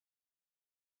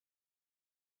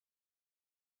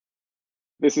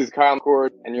This is Kyle McCord,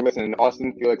 and you're listening to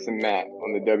Austin, Felix, and Matt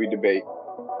on the Devy Debate.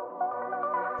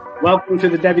 Welcome to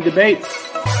the Devy Debate.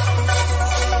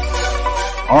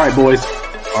 All right, boys.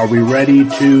 Are we ready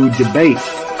to debate?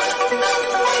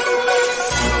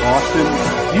 Austin,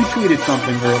 you tweeted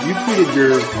something earlier. You tweeted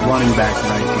your running back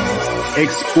rankings.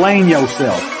 Explain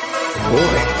yourself. Boy,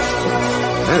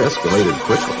 that escalated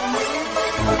quickly.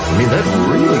 I mean, that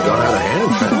really got out of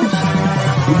hand fast.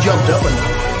 He jumped up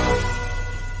and...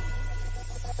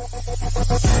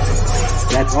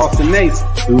 That's Austin Nace.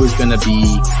 Who is going to be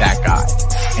that guy?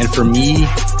 And for me,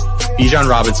 Bijan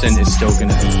Robinson is still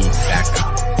going to be that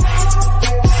guy.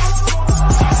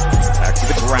 Back to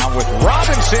the ground with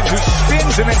Robinson, who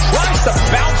spins and then tries to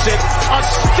bounce it. A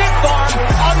stiff arm,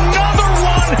 another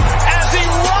one as he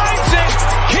rides it,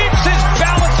 keeps his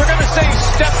balance. They're going to say he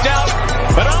stepped out,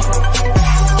 but up.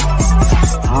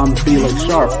 I'm Felix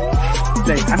Sharp.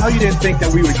 I know you didn't think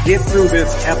that we would get through this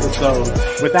episode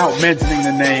without mentioning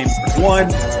the name one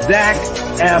Zach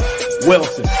F.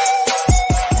 Wilson.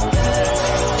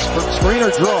 Screener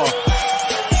draw.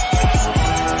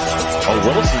 Oh,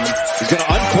 Wilson is going to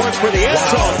uncork for the end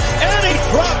zone, and he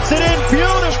drops it in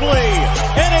beautifully.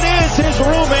 And it is his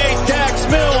roommate Dax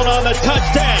Milne on the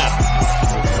touchdown.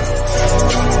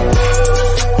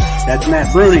 That's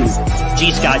Matt Bruning.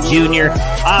 G. Scott Jr.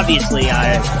 Obviously,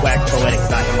 I waxed poetic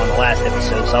about him on the last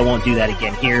episode, so I won't do that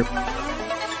again here. And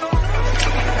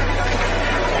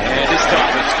this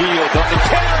time it's Fields on the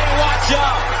carry. Watch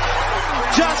out!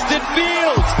 Justin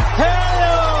Fields!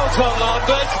 Hello,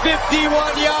 Columbus!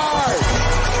 51 yards!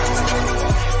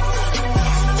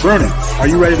 Bruning, are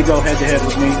you ready to go head-to-head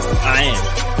with me? I am.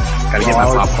 Gotta get my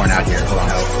popcorn out here. Hold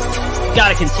on.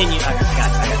 Gotta continue. I got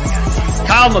it.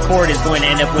 Kyle McCord is going to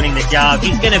end up winning the job.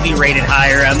 He's going to be rated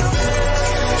higher.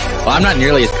 Well, I'm not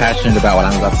nearly as passionate about what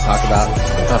I'm about to talk about.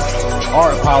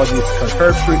 Our apologies because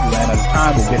Herb Street ran out of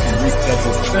time. We'll get him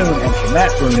rescheduled soon. And for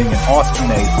Matt Bruning and Austin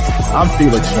Nace, I'm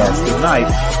Felix Sharp. Good night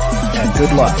and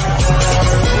good luck.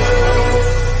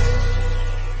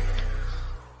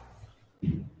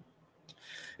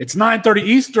 It's 9:30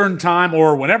 Eastern time,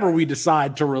 or whenever we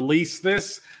decide to release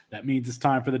this. That means it's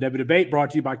time for the Devy Debate, brought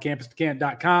to you by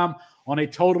CampusToCanton.com. On a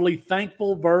totally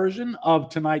thankful version of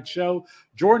tonight's show,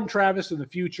 Jordan Travis and the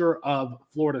future of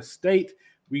Florida State.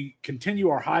 We continue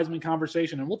our Heisman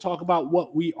conversation, and we'll talk about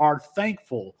what we are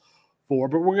thankful for.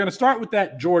 But we're going to start with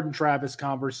that Jordan Travis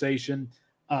conversation.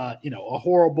 A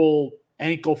horrible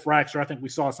ankle fracture. I think we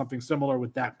saw something similar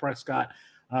with Dak Prescott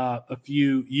a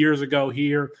few years ago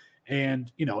here.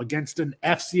 And, against an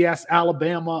FCS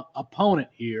Alabama opponent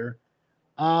here.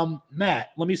 Matt,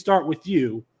 let me start with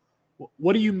you.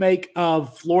 What do you make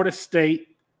of Florida State,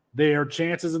 their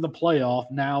chances in the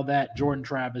playoff now that Jordan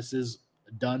Travis is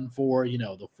done for,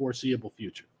 the foreseeable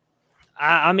future?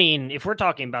 I mean, if we're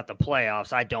talking about the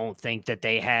playoffs, I don't think that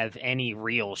they have any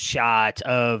real shot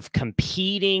of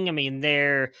competing. I mean,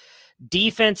 their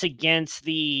defense against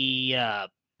the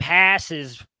pass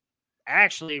is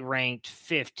actually ranked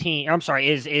 15. I'm sorry,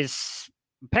 is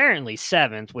apparently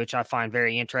 7th, which I find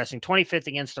very interesting. 25th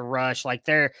against the rush. Like,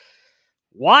 they're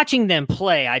watching them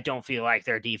play, I don't feel like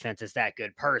their defense is that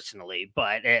good personally,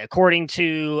 but according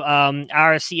to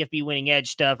our CFB winning edge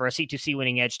stuff, or our C2C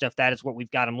winning edge stuff, that is what we've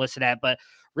got them listed at. But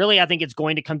really, I think it's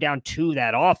going to come down to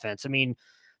that offense. I mean,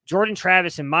 Jordan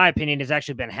Travis, in my opinion, has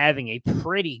actually been having a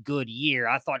pretty good year.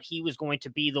 I thought he was going to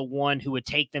be the one who would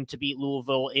take them to beat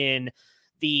Louisville in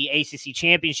the ACC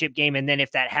championship game, and then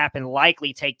if that happened,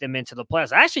 likely take them into the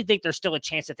playoffs. I actually think there's still a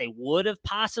chance that they would have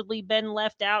possibly been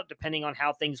left out, depending on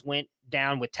how things went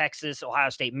down with Texas,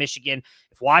 Ohio State, Michigan.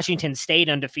 If Washington stayed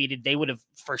undefeated, they would have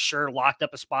for sure locked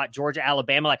up a spot. Georgia,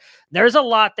 Alabama, like, there's a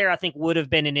lot there I think would have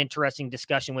been an interesting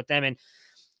discussion with them. And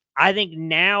I think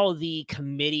now the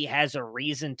committee has a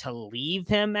reason to leave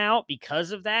him out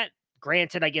because of that.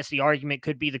 Granted, I guess the argument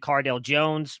could be the Cardale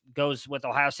Jones goes with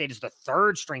Ohio State as the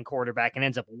 3rd string quarterback and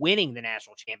ends up winning the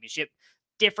national championship.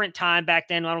 Different time back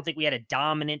then. I don't think we had a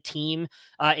dominant team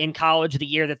in college the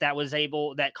year that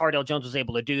Cardale Jones was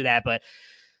able to do that. But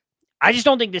I just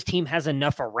don't think this team has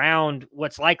enough around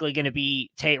what's likely going to be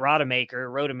Tate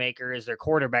Rodemaker as their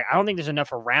quarterback. I don't think there's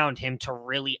enough around him to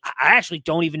really – I actually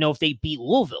don't even know if they beat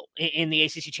Louisville in the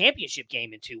ACC championship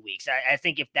game in 2 weeks. I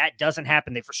think if that doesn't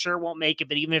happen, they for sure won't make it.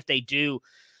 But even if they do,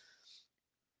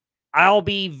 I'll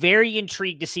be very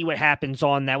intrigued to see what happens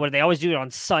on that. What they always do it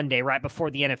on Sunday, right before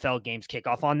the NFL games kick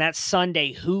off. On that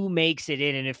Sunday, who makes it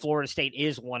in, and if Florida State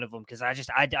is one of them, because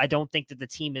I don't think that the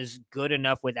team is good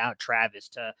enough without Travis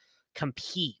to –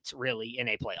 compete really in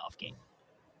a playoff game.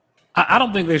 I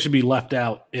don't think they should be left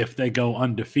out if they go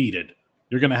undefeated.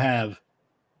 You're going to have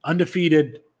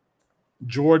undefeated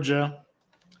Georgia,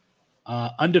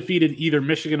 undefeated either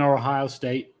Michigan or Ohio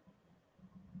State,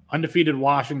 undefeated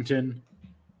Washington,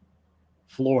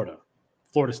 Florida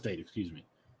State, excuse me.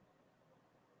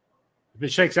 If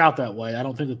it shakes out that way, I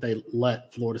don't think that they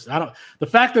let Florida State. The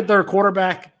fact that their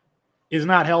quarterback is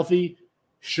not healthy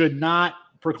should not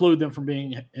preclude them from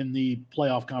being in the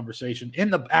playoff conversation, in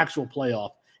the actual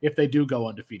playoff, if they do go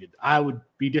undefeated. I would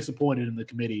be disappointed in the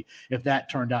committee if that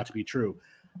turned out to be true.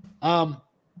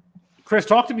 Chris,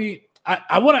 talk to me.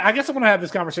 I guess I want to have this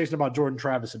conversation about Jordan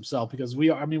Travis himself, because we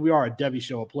are a Devy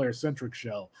show, a player-centric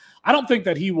show. I don't think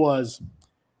that he was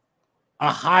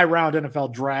a high-round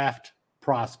NFL draft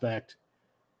prospect,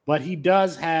 but he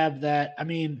does have that. I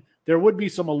mean, there would be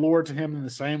some allure to him in the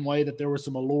same way that there was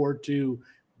some allure to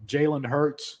Jalen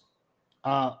Hurts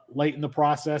late in the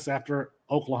process after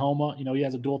Oklahoma. You know, he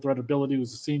has a dual threat ability. He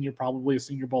was a senior, probably a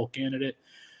Senior Bowl candidate.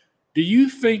 Do you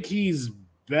think he's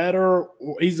better,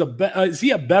 or is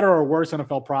he a better or worse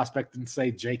NFL prospect than,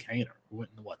 say, Jake Haener, who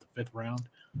went in the fifth round?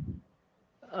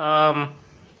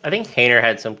 I think Haener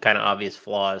had some kind of obvious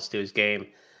flaws to his game.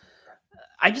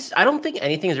 I don't think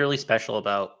anything is really special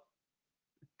about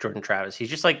Jordan Travis. He's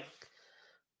just like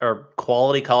a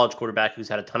quality college quarterback who's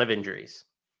had a ton of injuries.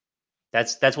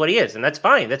 That's what he is, and that's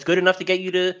fine. That's good enough to get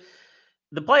you to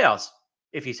the playoffs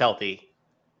if he's healthy.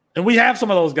 And we have some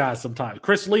of those guys sometimes.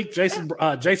 Chris Leak, Jason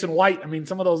White. I mean,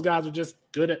 some of those guys are just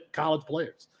good at college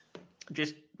players.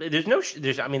 There's no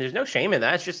shame in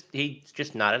that. It's just he's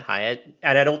just not at high end,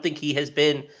 and I don't think he has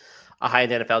been a high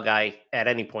end NFL guy at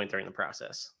any point during the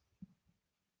process.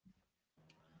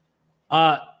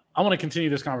 I want to continue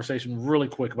this conversation really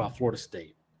quick about Florida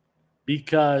State,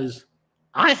 because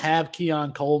I have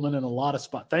Keon Coleman in a lot of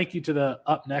spots. Thank you to the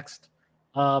Up Next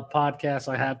podcast.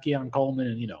 I have Keon Coleman,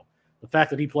 and the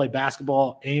fact that he played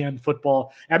basketball and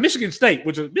football at Michigan State,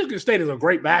 Michigan State is a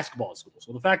great basketball school.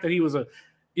 So the fact that he was a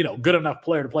good enough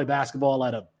player to play basketball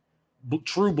at a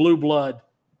true blue blood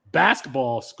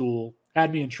basketball school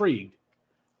had me intrigued.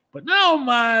 But now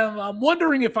I'm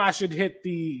wondering if I should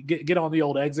get on the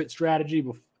old exit strategy,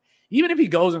 even if he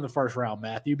goes in the first round,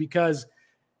 Matthew, because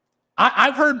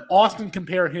I've heard Austin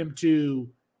compare him to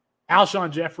Alshon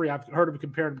Jeffrey. I've heard him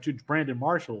compare him to Brandon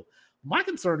Marshall. My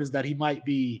concern is that he might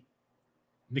be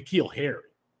N'Keal Harry.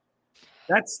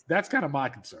 That's kind of my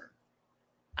concern.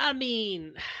 I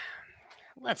mean,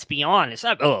 let's be honest.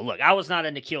 I was not a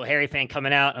N'Keal Harry fan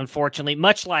coming out, unfortunately,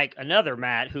 much like another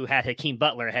Matt who had Hakeem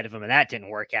Butler ahead of him, and that didn't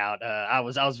work out. I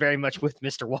was very much with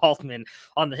Mr. Waldman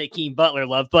on the Hakeem Butler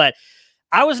love, but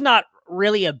I was not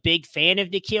really a big fan of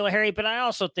N'Keal Harry, but I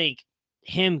also think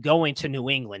him going to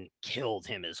New England killed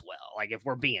him as well. Like, if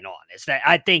we're being honest,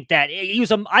 I think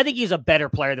he's a better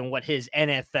player than what his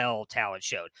NFL talent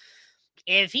showed.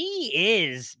 If he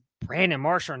is Brandon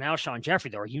Marshall and Alshon Jeffrey,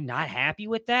 though, are you not happy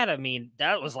with that? I mean,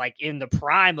 that was like in the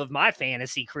prime of my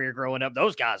fantasy career growing up.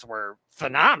 Those guys were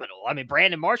phenomenal. I mean,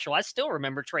 Brandon Marshall, I still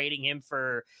remember trading him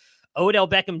for Odell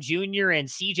Beckham Jr. and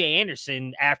CJ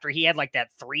Anderson after he had like that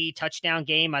 3 touchdown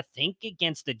game, I think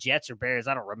against the Jets or Bears.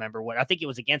 I don't remember I think it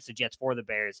was against the Jets for the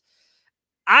Bears.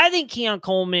 I think Keon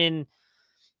Coleman,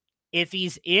 if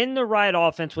he's in the right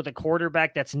offense with a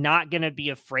quarterback that's not going to be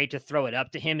afraid to throw it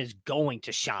up to him, is going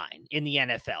to shine in the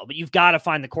NFL. But you've got to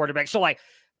find the quarterback. So, like,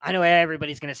 I know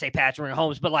everybody's going to say Patrick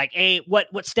Mahomes, but like,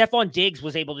 what Stephon Diggs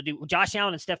was able to do, Josh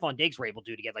Allen and Stephon Diggs were able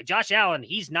to do together. Like, Josh Allen,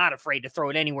 he's not afraid to throw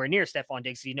it anywhere near Stephon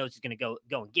Diggs. So he knows he's going to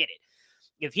go and get it.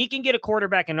 If he can get a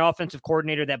quarterback and an offensive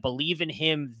coordinator that believe in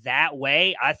him that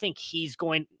way, I think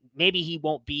maybe he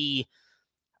won't be,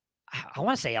 I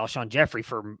want to say Alshon Jeffrey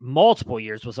for multiple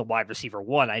years was a wide receiver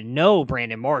 1. I know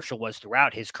Brandon Marshall was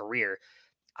throughout his career.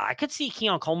 I could see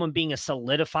Keon Coleman being a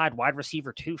solidified wide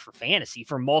receiver 2 for fantasy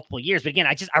for multiple years. But again,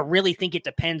 I really think it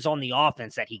depends on the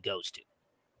offense that he goes to.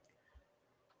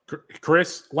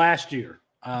 Chris, last year,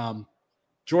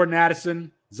 Jordan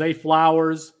Addison, Zay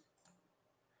Flowers,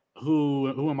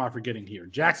 who am I forgetting here?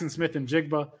 Jackson Smith and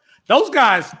Jigba. Those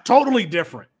guys totally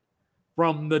different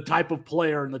from the type of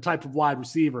player and the type of wide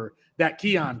receiver that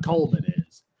Keon Coleman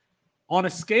is. On a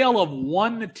scale of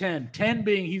 1 to 10, 10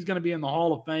 being he's going to be in the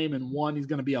Hall of Fame and 1 he's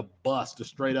going to be a bust, a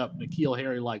straight up N'Keal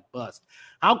Harry-like bust.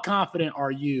 How confident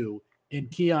are you in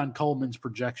Keon Coleman's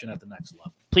projection at the next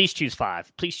level? Please choose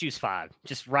 5. Please choose 5.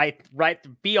 Just right.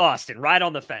 Be Austin, right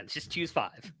on the fence. Just choose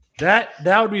 5. That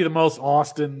would be the most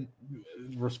Austin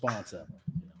response ever.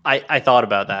 I thought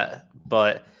about that,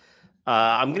 but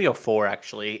I'm going to go 4,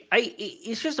 actually.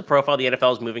 It's just a profile the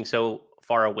NFL is moving so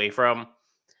far away from,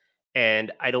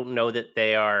 and I don't know that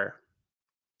they are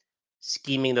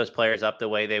scheming those players up the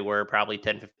way they were probably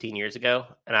 10, 15 years ago,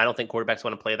 and I don't think quarterbacks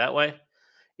want to play that way.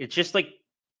 It's just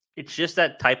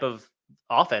that type of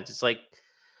offense. It's like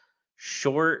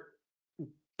short,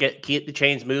 keep the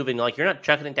chains moving. Like, you're not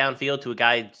chucking it downfield to a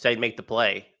guy saying make the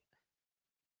play.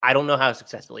 I don't know how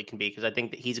successful he can be because I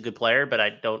think that he's a good player, but I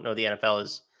don't know the NFL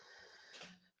is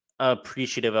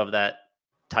appreciative of that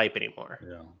type anymore.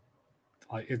 Yeah,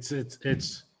 like it's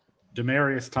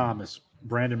Demaryius Thomas,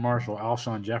 Brandon Marshall,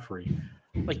 Alshon Jeffrey.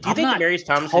 Like, do you think Demaryius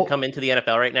Thomas could come into the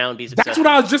NFL right now and be successful? That's what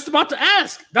I was just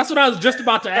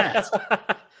about to ask.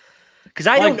 Because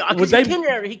I don't know. Because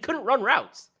he couldn't run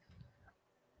routes.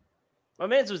 My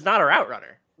man was not a route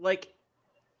runner. Like,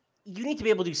 you need to be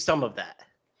able to do some of that.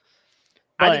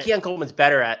 But I think Keon Coleman's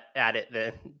better at it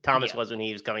than Thomas was when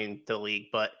he was coming to the league.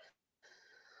 But,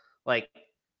 like,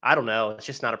 I don't know. It's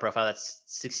just not a profile that's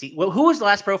succeed. Well, who was the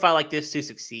last profile like this to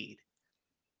succeed?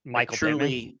 Michael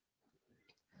Pittman.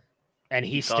 And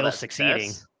he's still succeeding.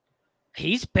 Success?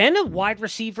 He's been a wide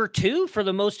receiver too for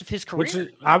the most of his career.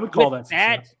 I would call that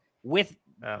success. With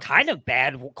kind of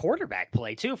bad quarterback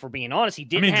play too, for being honest. He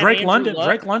didn't. Drake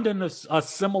London is a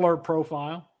similar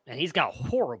profile, and he's got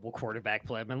horrible quarterback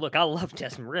play. I mean, look, I love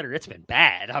Desmond Ridder. It's been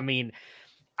bad. I mean,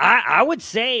 I would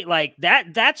say like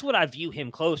that. That's what I view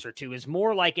him closer to, is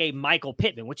more like a Michael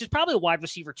Pittman, which is probably a wide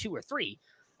receiver 2 or 3.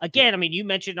 Again, I mean, you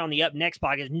mentioned on the Up Next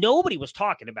podcast, nobody was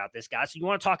talking about this guy. So you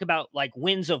want to talk about like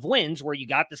wins of wins where you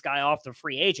got this guy off the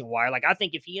free agent wire. Like, I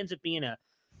think if he ends up being a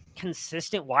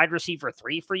consistent wide receiver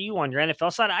 3 for you on your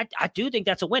NFL side, I do think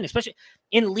that's a win, especially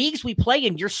in leagues we play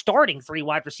in. You're starting 3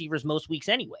 wide receivers most weeks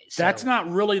anyways. So. That's not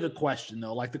really the question,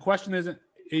 though. Like, the question isn't,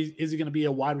 is he going to be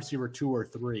a wide receiver 2 or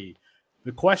 3?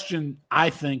 The question, I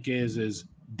think, is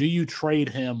do you trade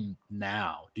him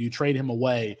now? Do you trade him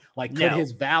away? Like, could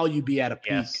his value be at a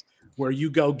peak where you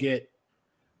go get,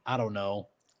 I don't know,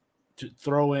 to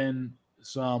throw in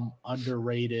some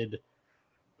underrated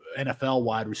NFL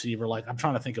wide receiver? Like, I'm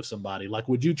trying to think of somebody. Like,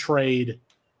 would you trade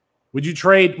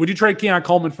Keon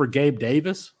Coleman for Gabe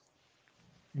Davis?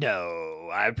 No,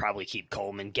 I'd probably keep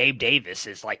Coleman. Gabe Davis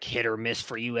is like hit or miss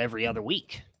for you every other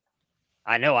week.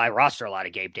 I know I roster a lot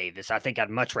of Gabe Davis. I think I'd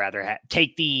much rather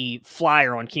take the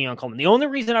flyer on Keon Coleman. The only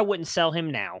reason I wouldn't sell him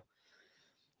now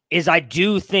is I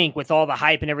do think with all the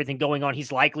hype and everything going on,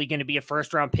 he's likely going to be a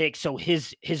first-round pick, so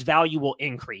his value will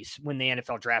increase when the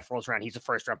NFL draft rolls around. He's a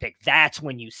first-round pick. That's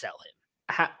when you sell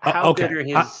him. How good are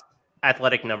his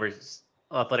athletic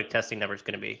testing numbers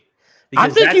going to be?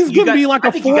 Because I think he's going to be like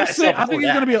a 4.6. I think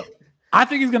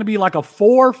he's going to be like a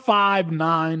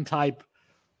 4.59 type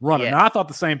runner. Yeah. Now, I thought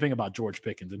the same thing about George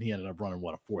Pickens, and he ended up running,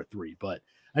 a 4.3. But,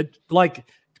 like,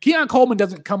 Keon Coleman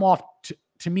doesn't come off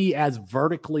to me as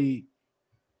vertically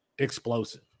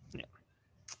explosive.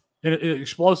 Yeah.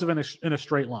 Explosive in a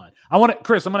straight line.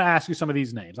 Chris, I'm going to ask you some of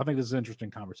these names. I think this is an interesting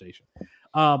conversation.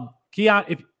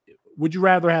 Keon, would you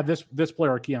rather have this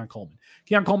player or Keon Coleman?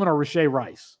 Keon Coleman or Rashee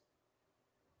Rice?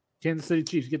 Kansas City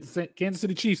Chiefs. Get the Kansas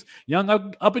City Chiefs, young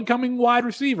up-and-coming wide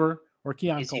receiver, or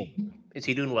Keon Coleman? Is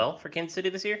he doing well for Kansas City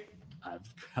this year?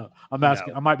 I'm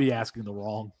asking. No. I might be asking the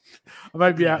wrong. I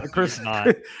might be asking Chris.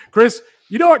 Chris,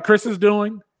 you know what Chris is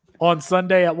doing on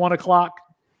Sunday at 1:00?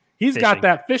 He's got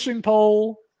that fishing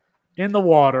pole in the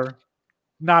water.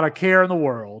 Not a care in the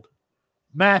world.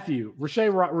 Matthew,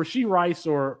 Rashee Rice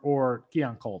or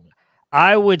Keon Coleman?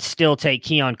 I would still take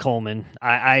Keon Coleman.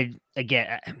 I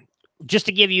again, just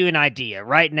to give you an idea,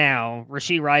 right now,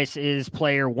 Rashee Rice is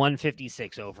player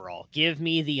 156 overall. Give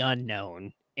me the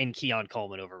unknown in Keon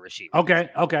Coleman over Rashee Rice.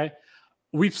 Okay.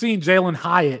 We've seen Jalen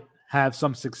Hyatt have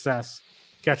some success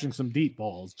catching some deep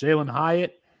balls. Jalen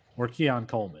Hyatt or Keon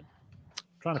Coleman?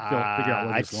 I'm trying to figure out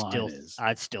what this line is.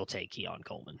 I'd still take Keon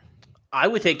Coleman. I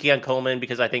would take Keon Coleman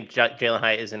because I think Jalen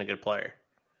Hyatt isn't a good player.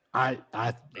 I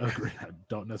agree. I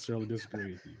don't necessarily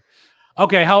disagree with you.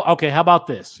 Okay, how about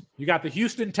this? You got the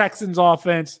Houston Texans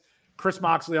offense. Chris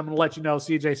Moxley, I'm going to let you know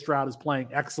CJ Stroud is playing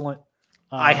excellent.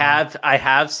 I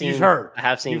have seen. You've heard. I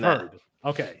have seen You've that. Heard.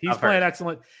 Okay, he's playing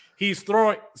excellent. He's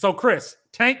throwing. So Chris,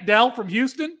 Tank Dell from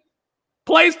Houston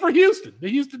plays for Houston, the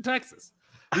Houston Texans.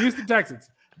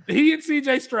 He and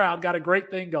CJ Stroud got a great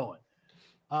thing going.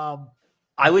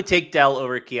 I would take Dell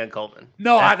over Keon Coleman.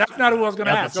 No, that's not who I was going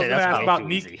to ask. I was going to ask about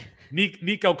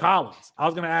Nico Collins. I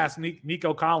was going to ask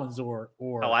Nico Collins or.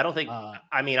 Oh, I don't think.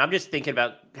 I mean, I'm just thinking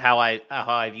about how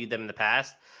I viewed them in the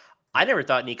past. I never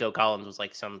thought Nico Collins was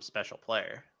like some special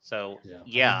player. So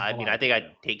I think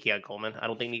I'd take Keon Coleman. I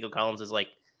don't think Nico Collins is like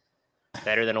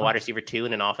better than a wide receiver 2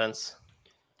 in an offense.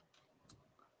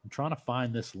 I'm trying to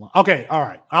find this line. Okay, all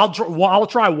right. I'll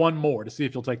try one more to see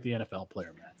if you'll take the NFL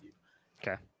player, Matthew.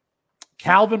 Okay.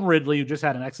 Calvin Ridley, who just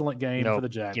had an excellent game for the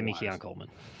Jaguars. Give me Keon Coleman.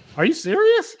 Are you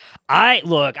serious? I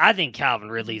think Calvin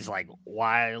Ridley's like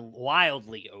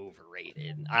wildly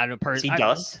overrated. I don't He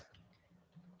does.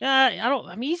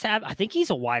 I think he's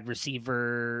a wide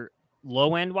receiver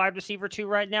low end wide receiver 2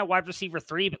 right now, wide receiver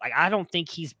 3, but like I don't think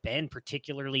he's been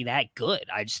particularly that good.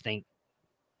 I just think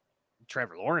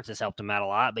Trevor Lawrence has helped him out a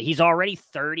lot, but he's already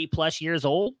 30 plus years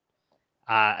old.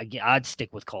 I'd stick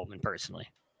with Coleman personally.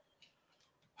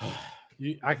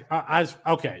 Okay.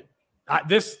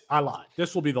 I lied.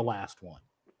 This will be the last one.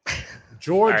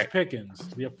 George Pickens,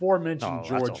 the aforementioned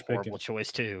George Pickens.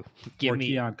 Choice too. Give me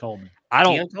Keon Coleman.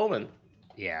 Keon Coleman.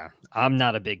 Yeah, I'm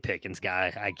not a big Pickens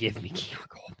guy. Give me Keon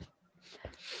Coleman.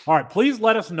 All right, please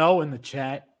let us know in the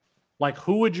chat, like,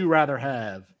 who would you rather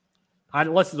have? I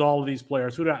listed all of these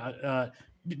players.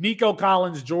 Nico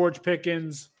Collins, George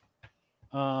Pickens.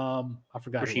 I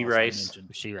forgot. Rasheed Rice.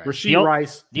 Rasheed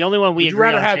Rice. The only one we would you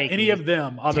rather have any of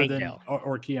them other than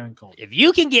or Keon Coleman? If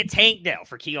you can get Tank Dell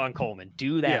for Keon Coleman,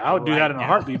 do that. Yeah, I would do that in a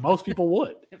heartbeat. Most people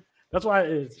would. That's why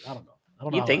it's. I don't know.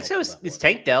 You think so? Is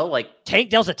Tank Dell like Tank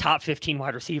Dell's a top 15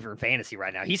 wide receiver in fantasy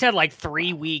right now? He's had like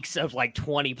 3 weeks of like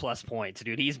 20 plus points,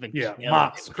 dude. He's been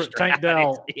Tank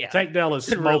Dell is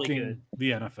smoking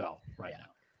the NFL right now.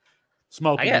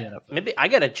 Smoking the NFL. Maybe I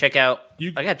gotta check out.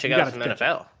 I gotta check out some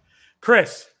NFL.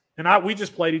 Chris and we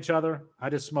just played each other.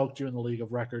 I just smoked you in the league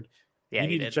of record. Yeah, you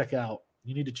need to check out.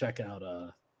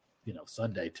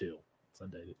 Sunday too.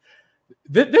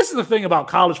 This is the thing about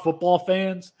college football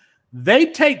fans. They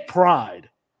take pride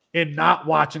in not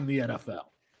watching the NFL.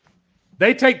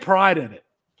 They take pride in it.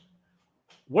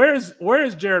 Where is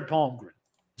Jared Palmgren?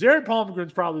 Jared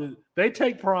Palmgren's probably. They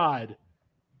take pride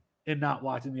in not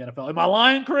watching the NFL. Am I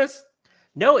lying, Chris?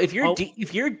 No. If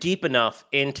you're deep enough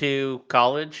into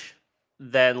college,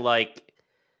 then like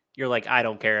you're like, I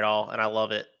don't care at all, and I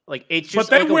love it. Like it's just.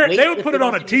 But they would put it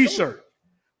on a T-shirt.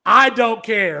 I don't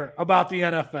care about the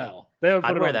NFL.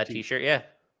 I'd wear that T-shirt. Yeah.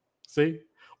 See.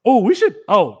 Oh, we should.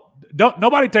 Oh,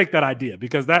 nobody take that idea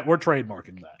because we're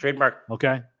trademarking that. Trademark.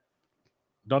 Okay.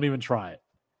 Don't even try it.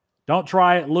 Don't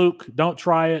try it, Luke. Don't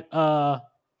try it.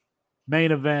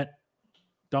 Main event.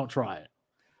 Don't try it.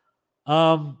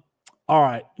 All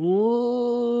right.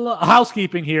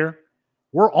 Housekeeping here.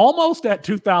 We're almost at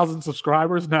 2,000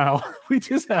 subscribers now. We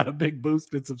just had a big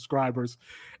boost in subscribers,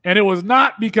 and it was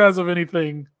not because of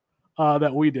anything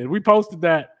that we did. We posted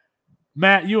that.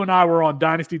 Matt, you and I were on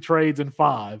Dynasty Trades in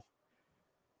 5,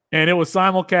 and it was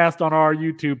simulcast on our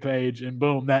YouTube page, and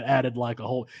boom, that added like a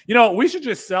whole. We should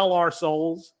just sell our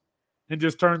souls and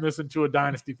just turn this into a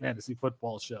Dynasty Fantasy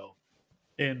Football show,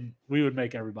 and we would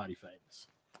make everybody famous.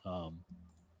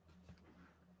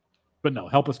 But no,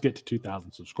 help us get to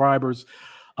 2,000 subscribers.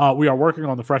 We are working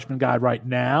on the freshman guide right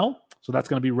now, so that's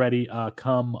going to be ready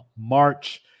come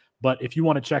March. But if you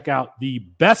want to check out the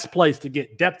best place to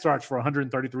get depth charts for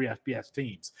 133 FBS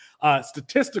teams,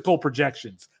 statistical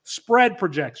projections, spread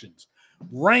projections,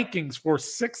 rankings for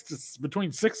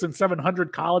between 600 and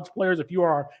 700 college players. If you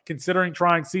are considering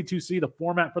trying C2C, the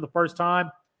format for the first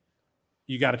time,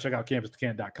 you got to check out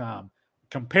campus2can.com.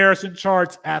 Comparison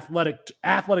charts, athletic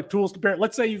tools.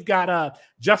 Let's say you've got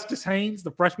Justice Haynes,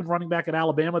 the freshman running back at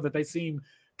Alabama, that they seem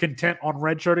content on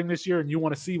redshirting this year, and you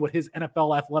want to see what his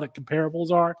NFL athletic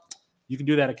comparables are, you can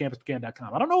do that at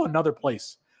campus2can.com. I don't know another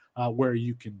place where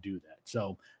you can do that.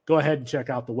 So go ahead and check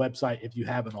out the website if you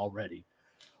haven't already.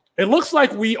 It looks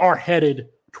like we are headed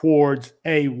towards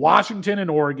a Washington and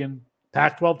Oregon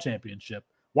Pac-12 championship.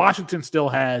 Washington still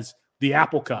has the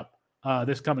Apple Cup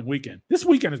this coming weekend. This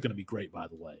weekend is going to be great, by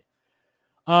the way.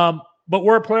 But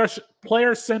we're a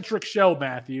player-centric show,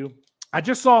 Matthew. I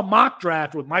just saw a mock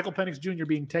draft with Michael Penix Jr.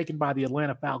 being taken by the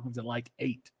Atlanta Falcons at like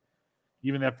 8,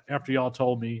 even after y'all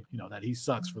told me, that he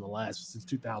sucks since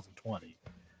 2020.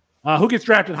 Who gets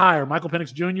drafted higher, Michael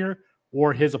Penix Jr.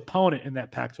 or his opponent in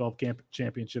that Pac-12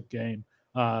 championship game,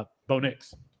 Bo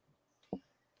Nix?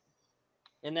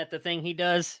 Isn't that the thing he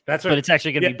does? That's but it's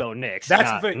actually going to be Bo Nix.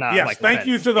 That's the thing. Yes, thank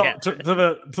you to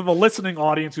the listening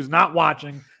audience who's not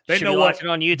watching. They know watching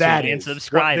on YouTube and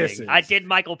subscribing. I did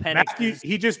Michael Penix.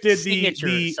 He just did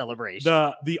the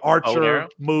celebration, the archer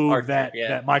move that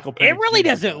Michael Penix. It really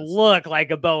doesn't look like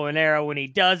a bow and arrow when he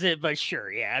does it, but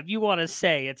sure, yeah. If you want to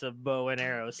say it's a bow and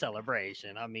arrow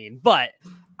celebration, but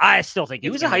I still think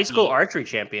he was a high school archery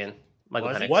champion. Michael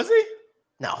Penix. Was he?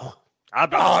 No.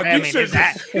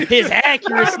 His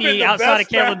accuracy outside of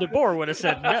Kalen DeBoer would have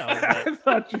said no.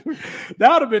 That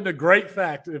would have been a great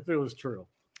fact if it was true.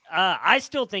 I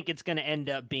still think it's going to end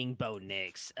up being Bo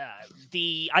Nix.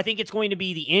 I think it's going to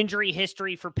be the injury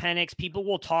history for Penix. People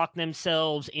will talk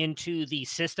themselves into the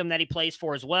system that he plays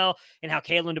for as well, and how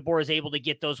Kalen DeBoer is able to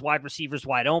get those wide receivers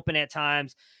wide open at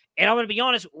times. And I'm going to be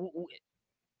honest,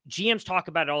 GMs talk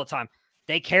about it all the time.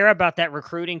 They care about that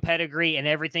recruiting pedigree and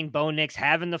everything. Bo Nix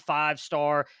having the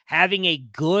 5-star, having a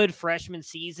good freshman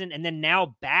season, and then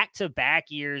now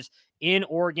back-to-back years in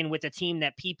Oregon with a team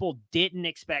that people didn't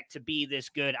expect to be this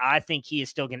good. I think he is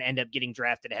still going to end up getting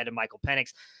drafted ahead of Michael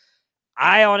Penix.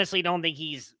 I honestly don't think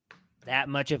he's that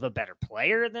much of a better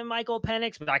player than Michael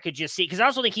Penix, but I could just see, because I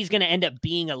also think he's going to end up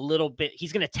being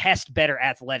he's going to test better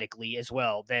athletically as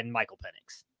well than Michael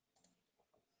Penix.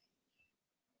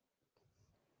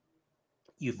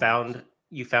 You found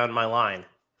my line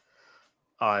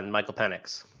on Michael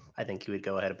Penix. I think he would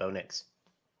go ahead of Bo Nix.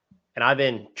 And I've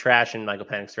been trashing Michael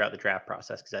Penix throughout the draft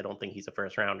process because I don't think he's a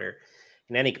first rounder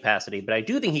in any capacity. But I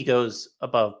do think he goes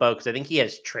above Bo because I think he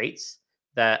has traits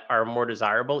that are more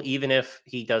desirable, even if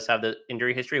he does have the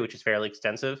injury history, which is fairly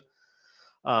extensive.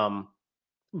 Bo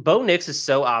Nix is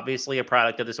so obviously a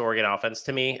product of this Oregon offense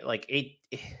to me.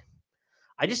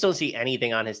 I just don't see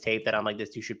anything on his tape that I'm like,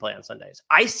 this dude should play on Sundays.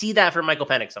 I see that for Michael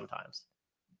Penix sometimes.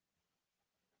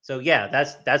 So yeah,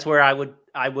 that's where I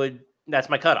would that's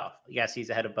my cutoff. Yes,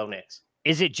 he's ahead of Bo Nix.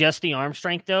 Is it just the arm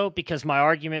strength though? Because my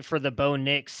argument for the Bo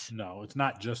Nix no, it's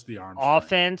not just the arm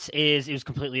offense is it was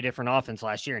completely different offense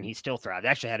last year, and he still thrived.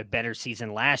 Actually had a better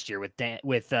season last year with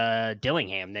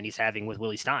Dillingham than he's having with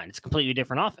Willie Stein. It's a completely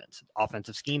different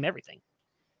offensive scheme, everything.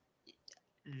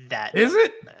 That is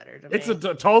it? Matter to me. It's a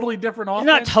totally different offense. It's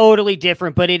not totally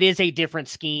different, but it is a different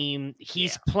scheme.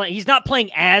 He's not playing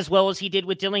as well as he did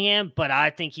with Dillingham, but I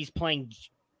think he's playing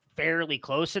fairly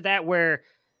close to that. Where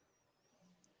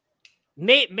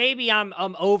maybe I'm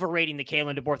overrating the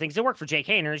Kalen DeBoer things. It worked for Jake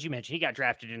Haener, as you mentioned. He got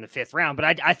drafted in the 5th round,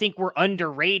 but I think we're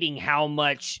underrating how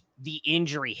much the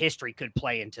injury history could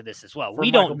play into this as well.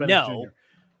 We don't know.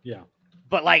 Yeah.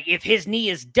 But if his knee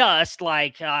is dust,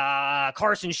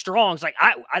 Carson Strong's,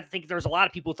 I think there's a lot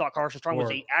of people who thought Carson Strong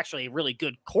was actually a really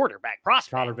good quarterback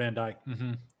prospect. Tyler Van Dyke.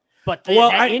 Mm-hmm. But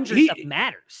that injury stuff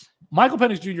matters. Michael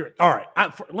Penix Jr. All right.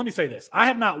 Let me say this. I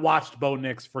have not watched Bo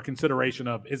Nix for consideration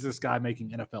of, is this guy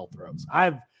making NFL throws?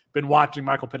 I've been watching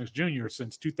Michael Penix Jr.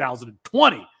 since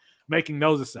 2020, making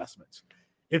those assessments.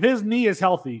 If his knee is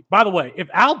healthy, by the way, if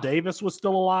Al Davis was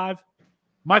still alive,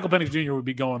 Michael Penix Jr. would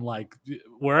be going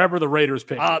wherever the Raiders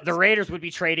pick. The Raiders would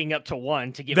be trading up to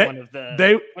 1 to get one of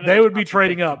the. They would be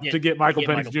trading up to get Michael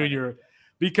Penix Jr.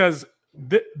 because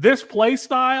this play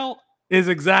style is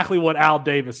exactly what Al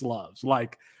Davis loves.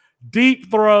 Deep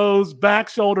throws, back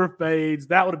shoulder fades.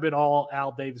 That would have been all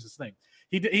Al Davis's thing.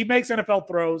 He makes NFL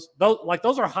throws.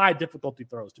 Those are high difficulty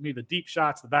throws to me. The deep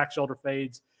shots, the back shoulder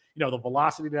fades. The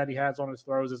velocity that he has on his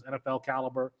throws is NFL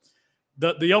caliber.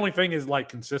 The only thing is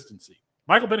consistency.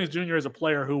 Michael Penix Jr. is a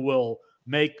player who will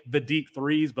make the deep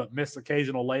threes but miss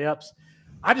occasional layups.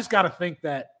 I just got to think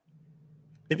that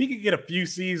if he could get a few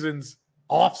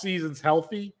off seasons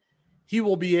healthy, he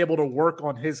will be able to work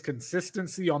on his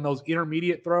consistency on those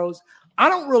intermediate throws. I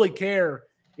don't really care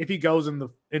if he goes in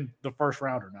the first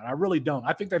round or not. I really don't.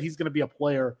 I think that he's going to be a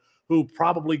player who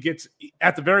probably gets,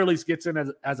 at the very least, gets in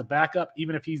as a backup,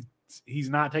 even if he's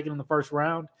not taken in the first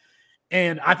round.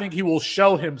 And I think he will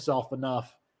show himself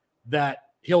enough that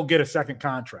he'll get a second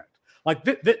contract.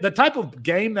 The type of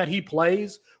game that he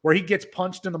plays where he gets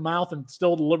punched in the mouth and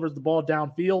still delivers the ball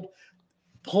downfield,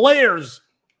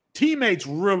 teammates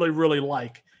really, really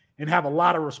like and have a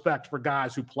lot of respect for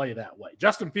guys who play that way.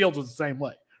 Justin Fields was the same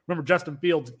way. Remember Justin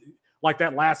Fields,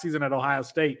 that last season at Ohio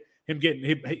State, I think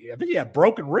he had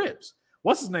broken ribs.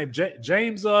 What's his name?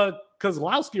 James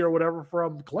Kozlowski or whatever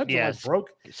from Clemson. Yes.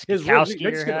 Broke his ribs.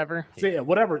 Yeah,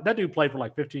 whatever. That dude played for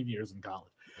 15 years in college.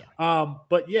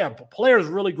 But players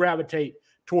really gravitate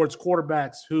towards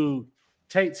quarterbacks who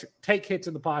take hits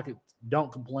in the pocket,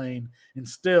 don't complain, and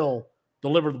still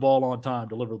deliver the ball on time,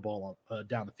 deliver the ball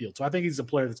down the field. So I think he's a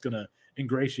player that's going to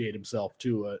ingratiate himself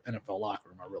to an NFL locker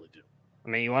room. I really do. I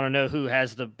mean, you want to know who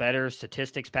has the better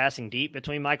statistics passing deep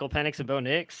between Michael Penix and Bo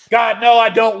Nix? God, no, I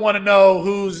don't want to know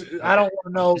I don't want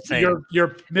to know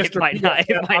your Mr.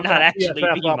 It might not actually be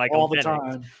Michael all the Penix.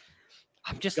 Time.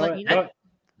 I'm just letting you know.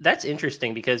 That's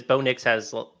interesting because Bo Nix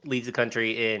leads the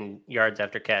country in yards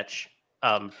after catch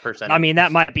percentage. I mean,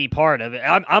 that might be part of it.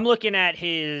 I'm looking at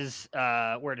his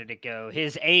where did it go?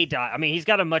 His ADOT. I mean, he's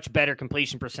got a much better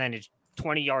completion percentage,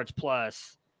 20 yards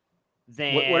plus.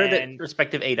 Than what are the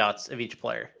respective ADOTs of each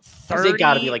player? They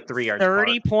got to be 3 yards.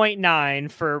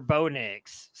 30.9 for Bo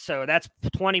Nix, so that's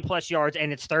 20 plus yards,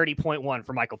 and it's 30.1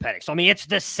 for Michael Penix. So I mean, it's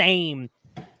the same.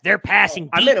 They're passing.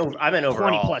 I meant overall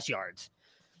 20 plus yards.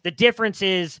 The difference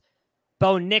is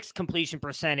Bo Nix completion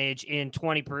percentage in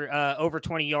over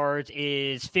 20 yards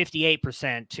is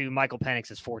 58% to Michael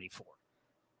Penix's 44.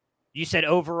 You said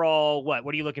overall what?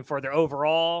 What are you looking for? Their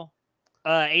overall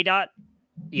ADOT?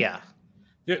 Yeah.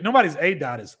 Yeah, nobody's A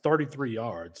dot is 33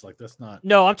 yards. Like that's not.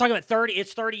 No, I'm talking about 30.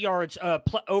 It's 30 yards,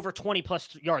 over 20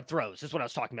 plus yard throws is what I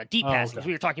was talking about. Deep passing. Okay.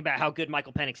 We were talking about how good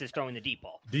Michael Penix is throwing the deep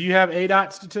ball. Do you have A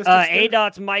dot statistics? there? A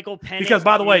dot's Michael Penix. Because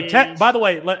by the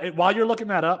way, while you're looking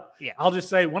that up, Yeah. I'll just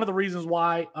say one of the reasons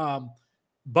why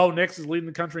Bo Nix is leading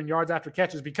the country in yards after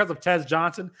catch is because of Tez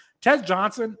Johnson. Tez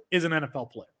Johnson is an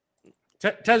NFL player.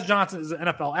 Tez Johnson is an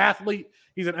NFL athlete.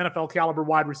 He's an NFL caliber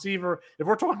wide receiver. If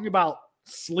we're talking about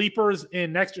sleepers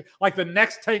in next year, like the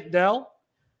next Tank Dell,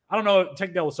 I don't know if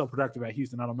Tank Dell was so productive at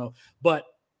Houston. I don't know, but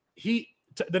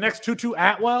the next Tutu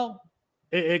Atwell,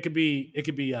 it could be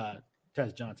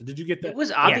Tez Johnson. Did you get that? It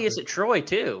was obvious at Troy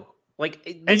too.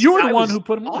 And you were the one who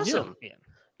put him awesome.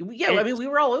 on. Yeah, I mean, we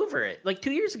were all over it like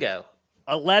 2 years ago.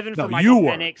 11 for No, Michael you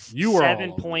were. Penix, You were all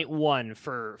 7.1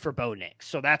 for Bo Nix.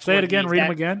 So that's Say it again. Read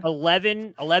them again.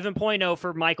 11.0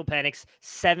 for Michael Penix,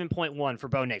 7.1 for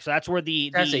Bo Nix. So that's where the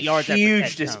That's a yards after huge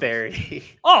catch disparity.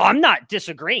 comes. Oh, I'm not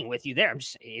disagreeing with you there.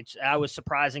 I was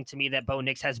surprising to me that Bo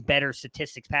Nix has better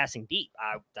statistics passing deep.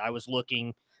 I was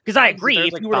looking because I agree. There's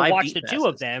If like you were to 5 watch deep the two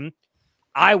of passes. them,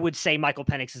 I would say Michael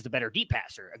Penix is the better deep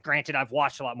passer. Granted, I've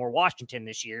watched a lot more Washington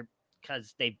this year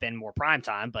because they've been more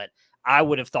primetime, but I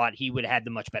would have thought he would have had the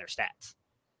much better stats.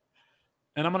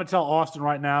 And I'm going to tell Austin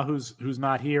right now, who's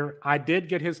not here. I did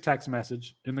get his text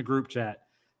message in the group chat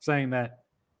saying that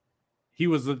he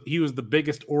was the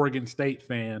biggest Oregon State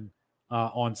fan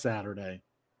on Saturday.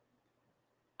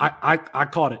 I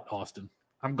caught it, Austin.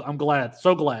 I'm glad,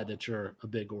 so glad that you're a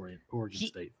big Oregon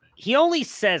State fan. He only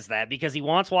says that because he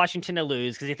wants Washington to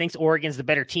lose because he thinks Oregon's the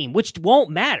better team, which won't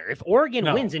matter. If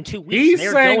Oregon wins in 2 weeks, he's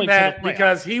they're saying going that to the playoffs.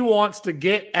 because he wants to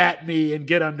get at me and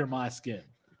get under my skin.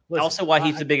 Listen, Also, why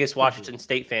he's the biggest Washington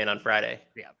State fan on Friday.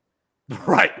 Yeah.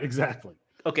 Right, exactly.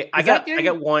 Okay, I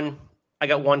got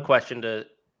one question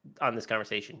on this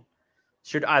conversation.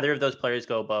 Should either of those players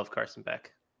go above Carson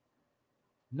Beck?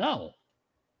 No,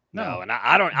 and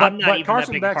I'm not but even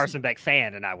Carson that big Beck's- a Carson Beck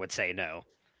fan, and I would say no.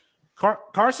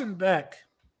 Carson Beck.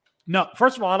 No,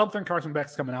 first of all, I don't think Carson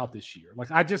Beck's coming out this year.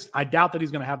 I doubt that he's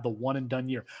going to have the one and done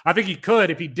year. I think he could.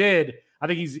 If he did, I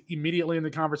think he's immediately in the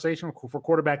conversation for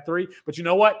quarterback 3. But you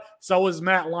know what? So was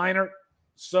Matt Leinart.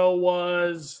 So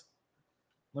was,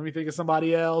 let me think of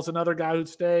somebody else. Another guy who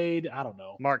stayed. I don't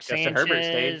know. Mark Justin Sanchez. Herbert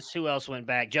stayed. Who else went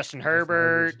back? Justin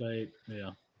Herbert. Stayed.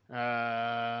 Yeah.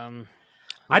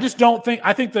 I I just don't think.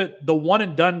 I think that the one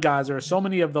and done guys, there are so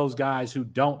many of those guys who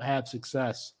don't have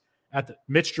success at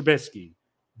Mitch Trubisky,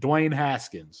 Dwayne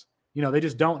Haskins. They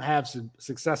just don't have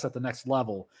success at the next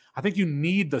level. I think you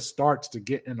need the starts to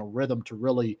get in a rhythm to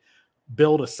really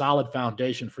build a solid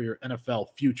foundation for your NFL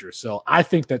future. So I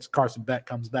think that Carson Beck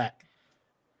comes back.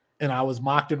 And I was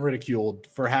mocked and ridiculed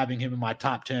for having him in my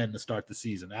top 10 to start the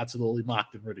season. Absolutely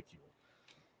mocked and ridiculed.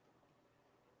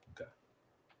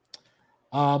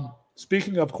 Okay.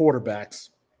 Speaking of quarterbacks,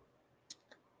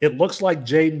 it looks like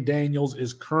Jaden Daniels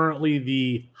is currently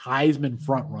the Heisman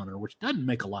frontrunner, which doesn't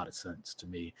make a lot of sense to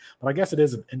me. But I guess it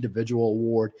is an individual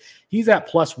award. He's at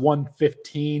plus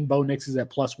 115. Bo Nix is at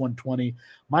plus 120.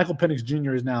 Michael Penix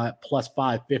Jr. is now at plus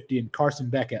 550, and Carson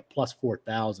Beck at plus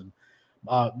 4,000.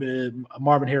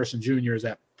 Marvin Harrison Jr. is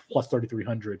at plus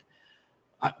 3,300.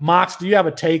 Mox, do you have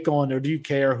a take on, or do you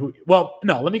care who? Well,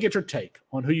 no. Let me get your take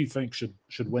on who you think should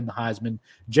win the Heisman: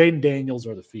 Jaden Daniels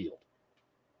or the field.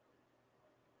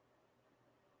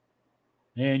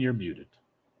 And you're muted.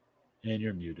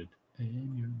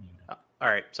 All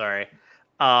right, sorry.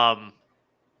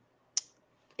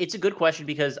 It's a good question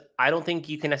because I don't think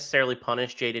you can necessarily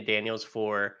punish Jaden Daniels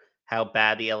for how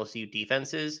bad the LSU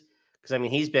defense is. Because, I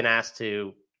mean, he's been asked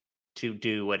to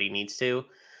do what he needs to.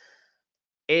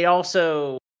 It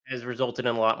also has resulted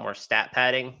in a lot more stat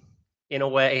padding in a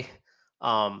way.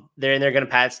 They're going to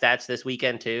pad stats this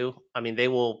weekend too. I mean, they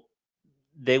will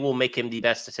make him the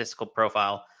best statistical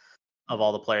profile of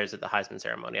all the players at the Heisman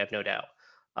ceremony. I have no doubt.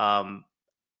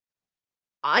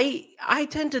 I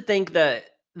tend to think that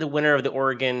the winner of the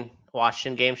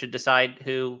Oregon-Washington game should decide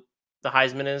who the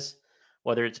Heisman is,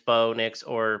 whether it's Bo Nix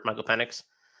or Michael Penix.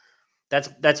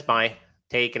 That's my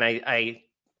take. And I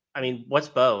mean, what's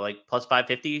Bo, like plus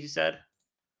 550, you said?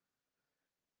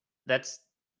 That's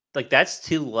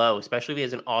too low, especially if he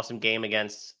has an awesome game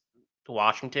against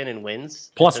Washington and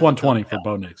wins. Plus 120 for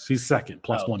Bo Nix. He's second,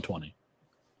 plus 120.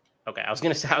 Okay, I was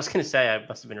gonna say I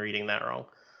must have been reading that wrong.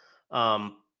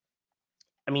 I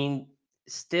mean,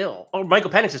 still, Michael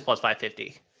Penix is plus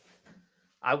 550.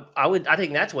 I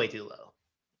think that's way too low.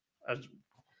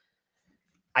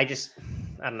 I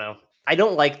don't know. I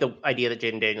don't like the idea that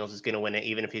Jaden Daniels is going to win it,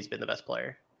 even if he's been the best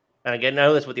player. And again, I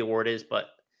know that's what the award is, but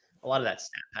a lot of that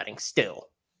stat padding still.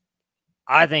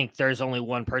 I think there's only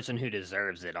one person who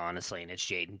deserves it, honestly, and it's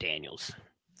Jaden Daniels.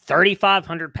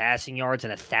 3,500 passing yards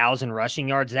and 1,000 rushing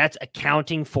yards. That's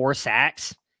accounting for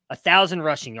sacks. 1,000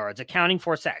 rushing yards, accounting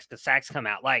for sacks. The sacks come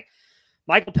out. Like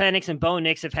Michael Penix and Bo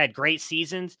Nix have had great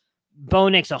seasons. Bo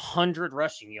Nix 100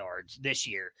 rushing yards this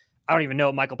year. I don't even know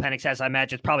what Michael Penix has. I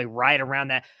imagine it's probably right around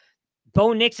that.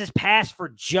 Bo Nix has passed for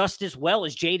just as well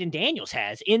as Jaden Daniels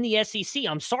has in the SEC.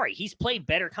 I'm sorry. He's played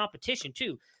better competition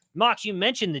too. Mox, you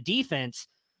mentioned the defense.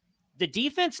 The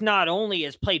defense not only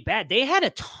has played bad, they had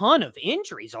a ton of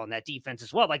injuries on that defense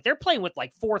as well. Like they're playing with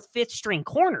like 4th, 5th string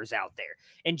corners out there.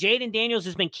 And Jaden Daniels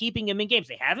has been keeping them in games.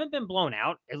 They haven't been blown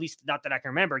out, at least not that I can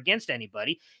remember, against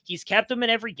anybody. He's kept them in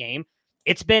every game.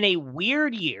 It's been a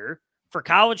weird year for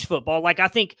college football. Like I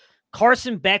think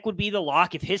Carson Beck would be the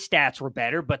lock if his stats were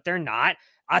better, but they're not.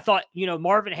 I thought,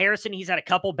 Marvin Harrison, he's had a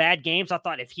couple bad games. I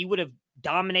thought if he would have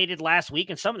dominated last week,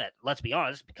 and some of that, let's be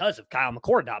honest, because of Kyle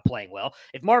McCord not playing well,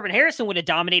 if Marvin Harrison would have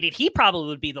dominated, he probably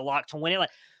would be the lock to win it. Like,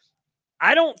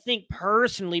 I don't think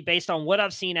personally, based on what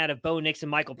I've seen out of Bo Nix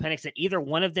and Michael Penix, that either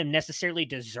one of them necessarily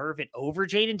deserve it over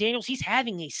Jaden Daniels. He's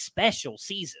having a special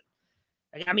season.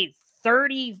 I mean,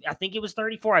 30, I think it was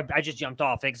 34. I just jumped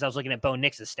off it because I was looking at Bo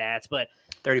Nix's stats, but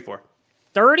 34.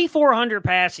 3,400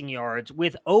 passing yards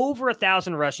with over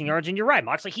 1,000 rushing yards. And you're right,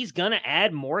 Mox. Like he's going to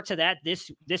add more to that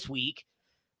this week.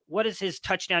 What is his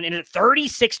touchdown? And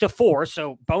 36-4.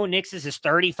 So Bo Nix's is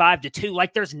 35-2.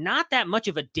 Like there's not that much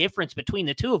of a difference between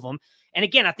the two of them. And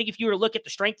again, I think if you were to look at the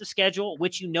strength of schedule,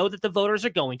 which that the voters are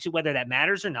going to, whether that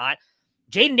matters or not,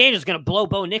 Jaden Daniels is going to blow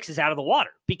Bo Nix's out of the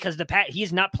water because he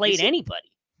has not played anybody.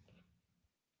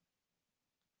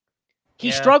 He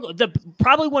struggled.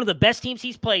 Probably one of the best teams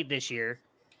he's played this year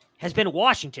has been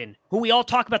Washington, who we all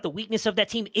talk about the weakness of that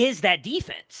team is that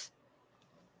defense.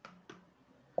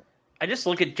 I just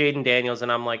look at Jaden Daniels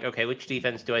and I'm like, okay, which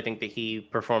defense do I think that he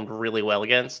performed really well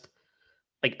against?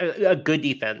 Like a good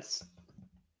defense.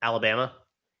 Alabama,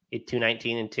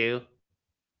 219-2.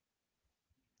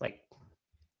 Like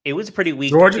it was pretty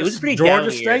weak. It was pretty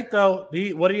Georgia State though.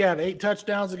 What do you have? 8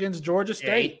 touchdowns against Georgia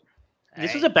State.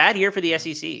 This was a bad year for the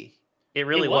SEC. It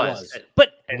really was. But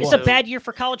it's a bad year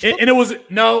for college football. And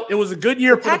it was a good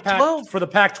year for the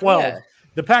Pac-12. Yeah.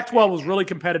 The Pac-12 was really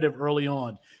competitive early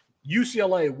on.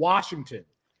 UCLA, Washington,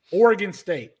 Oregon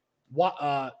State,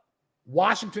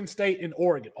 Washington State and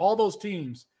Oregon. All those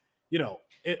teams,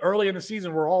 early in the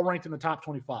season were all ranked in the top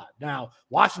 25. Now,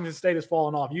 Washington State has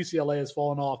fallen off. UCLA has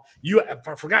fallen off.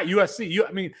 I forgot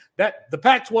USC. The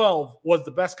Pac-12 was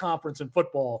the best conference in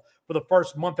football for the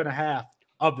first month and a half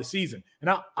of the season. And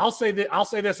I'll say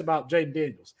this about Jaden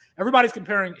Daniels. Everybody's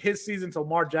comparing his season to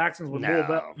Lamar Jackson's when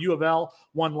U of L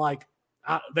won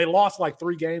they lost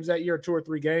 3 games that year, 2 or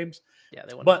 3 games. Yeah,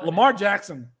 they won. But Lamar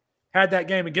Jackson had that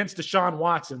game against Deshaun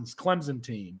Watson's Clemson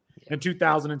team in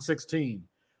 2016,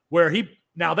 where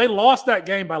they lost that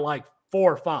game by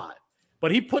 4 or 5,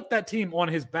 but he put that team on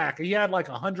his back. He had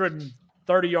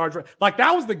 130 yards.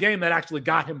 That was the game that actually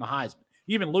got him the Heisman,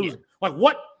 even losing.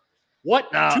 Yeah.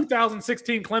 What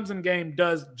 2016 Clemson game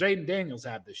does Jaden Daniels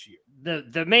have this year?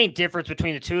 The main difference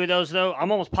between the two of those, though,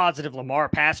 I'm almost positive Lamar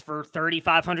passed for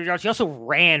 3,500 yards. He also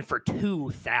ran for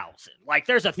 2,000.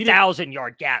 There's a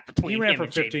 1,000-yard gap between him and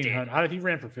 1,500. He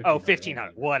ran for 1,500. Oh,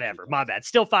 1,500. Whatever. My bad.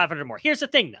 Still 500 more. Here's the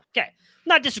thing, though. Okay. I'm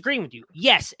not disagreeing with you.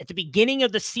 Yes, at the beginning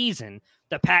of the season,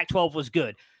 the Pac-12 was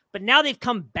good. But now they've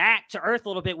come back to earth a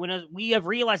little bit when we have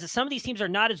realized that some of these teams are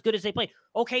not as good as they played.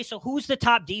 Okay, so who's the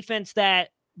top defense that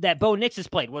Bo Nix has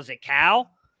played? Was it Cal?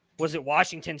 Was it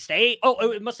Washington State?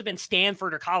 Oh, it must have been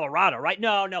Stanford or Colorado, right?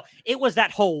 No. It was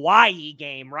that Hawaii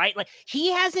game, right?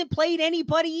 He hasn't played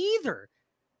anybody either.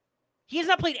 He has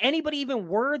not played anybody even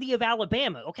worthy of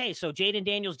Alabama. Okay, so Jaden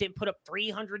Daniels didn't put up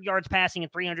 300 yards passing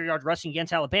and 300 yards rushing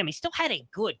against Alabama. He still had a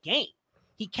good game.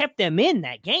 He kept them in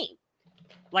that game.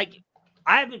 I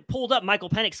haven't pulled up Michael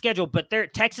Penix's schedule, but they're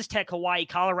Texas Tech, Hawaii,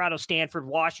 Colorado, Stanford,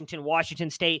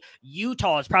 Washington State.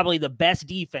 Utah is probably the best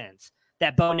defense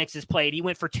that Bo Nix has played. He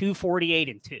went for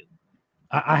 248-2.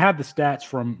 I have the stats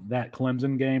from that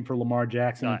Clemson game for Lamar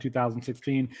Jackson in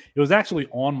 2016. It was actually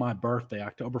on my birthday,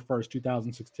 October 1st,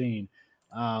 2016.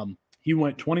 He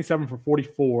went 27 for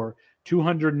 44,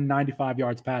 295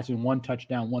 yards passing, 1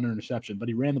 touchdown, 1 interception, but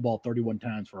he ran the ball 31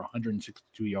 times for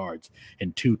 162 yards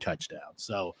and 2 touchdowns.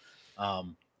 So,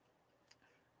 so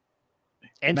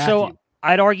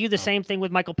I'd argue the same thing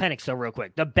with Michael Penix. So real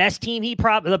quick, the best team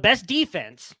the best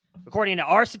defense, according to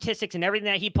our statistics and everything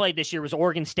that he played this year, was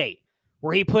Oregon State,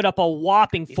 where he put up a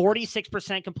whopping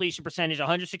 46% completion percentage,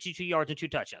 162 yards and 2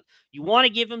 touchdowns. You want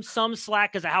to give him some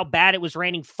slack because of how bad it was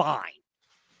raining? Fine.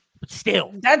 But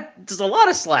still, That's a lot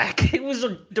of slack. It was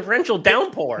a torrential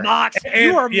downpour. Mox, And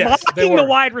you are yes, they mocking the were.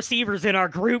 wide receivers in our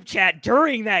group chat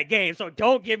during that game, so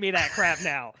don't give me that crap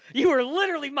now. You were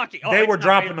literally mocking. They it's were not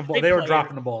dropping great. the ball. They were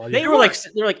dropping the ball. They They were like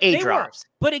 8 They drops. were.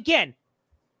 But again,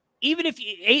 even if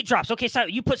 8 drops, okay, so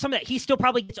you put some of that, he still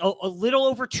probably gets a little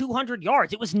over 200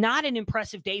 yards. It was not an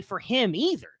impressive day for him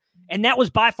either. And that was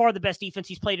by far the best defense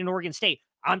he's played in Oregon State.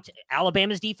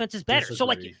 Alabama's defense is better. So,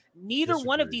 like, neither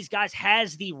one of these guys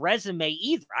has the resume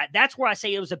either. That's where I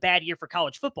say it was a bad year for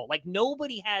college football. Like,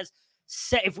 nobody has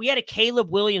set. If we had a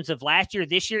Caleb Williams of last year,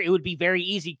 this year, it would be very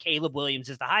easy. Caleb Williams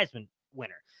is the Heisman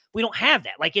winner. We don't have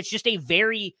that. Like, it's just a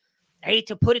very, I hate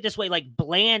to put it this way, like,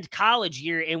 bland college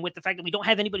year. And with the fact that we don't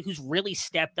have anybody who's really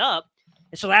stepped up.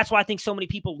 And so that's why I think so many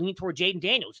people lean toward Jaden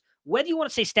Daniels. Whether you want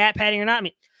to say stat padding or not, I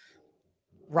mean,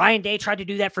 Ryan Day tried to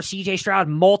do that for C.J. Stroud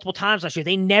multiple times last year.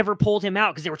 They never pulled him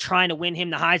out because they were trying to win him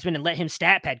the Heisman and let him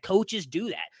stat pad. Coaches do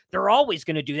that. They're always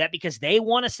going to do that because they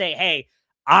want to say, hey,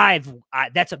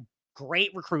 that's a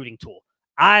great recruiting tool.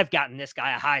 I've gotten this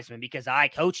guy a Heisman because I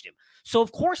coached him. So,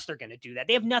 of course, they're going to do that.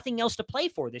 They have nothing else to play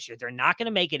for this year. They're not going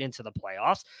to make it into the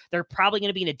playoffs. They're probably going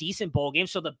to be in a decent bowl game.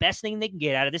 So the best thing they can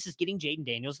get out of this is getting Jaden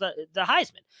Daniels the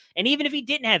Heisman. And even if he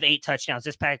didn't have 8 touchdowns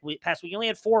this past week, he only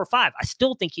had 4 or 5. I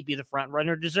still think he'd be the front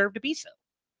runner, deserve to be so.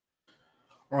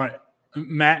 All right.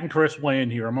 Matt and Chris weigh in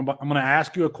here. I'm going to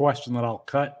ask you a question that I'll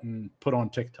cut and put on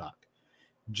TikTok.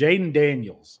 Jaden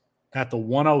Daniels at the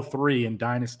 103 in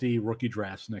Dynasty rookie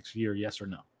drafts next year, yes or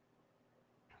no?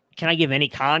 Can I give any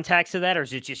context to that, or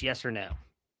is it just yes or no?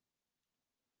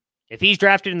 If he's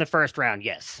drafted in the first round,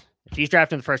 yes. If he's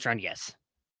drafted in the first round, yes.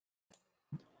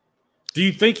 Do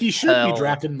you think he should be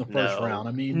drafted in the first round?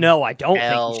 I mean, no, I don't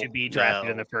think he should be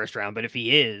drafted in the first round. But if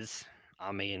he is,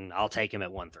 I mean, I'll take him at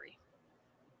 1-3.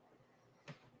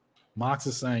 Mox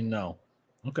is saying no.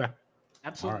 Okay.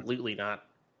 Absolutely not.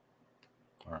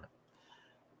 All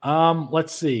right.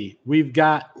 Let's see. We've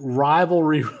got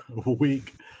rivalry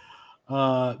week.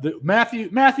 Matthew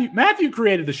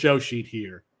created the show sheet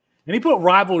here, and he put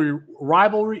rivalry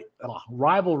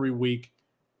week.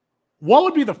 What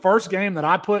would be the first game that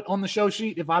I put on the show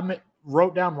sheet if I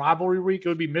wrote down rivalry week? It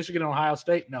would be Michigan and Ohio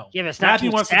State. No, yeah, it's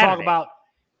Matthew wants Saturday. to talk about.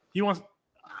 He wants.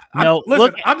 No,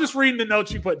 listen. I'm just reading the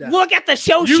notes you put down. Look at the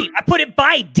show sheet. I put it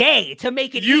by day to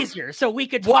make it easier, so we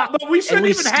could talk. But we shouldn't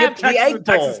even have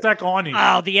Texas Tech on here.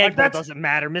 Oh, the Egg Bowl doesn't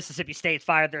matter. Mississippi State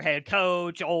fired their head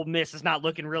coach. Ole Miss is not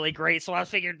looking really great, so I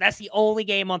figured that's the only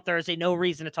game on Thursday. No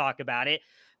reason to talk about it.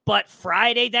 But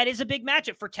Friday, that is a big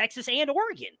matchup for Texas and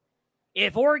Oregon.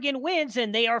 If Oregon wins,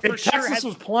 and they are for if sure. Texas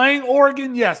was playing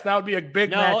Oregon, yes, that would be a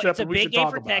big matchup. No, it's a big game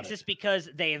for about Texas because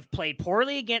they have played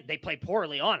poorly again. They played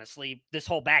poorly, honestly, this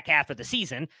whole back half of the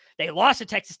season. They lost to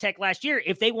Texas Tech last year.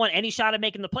 If they want any shot at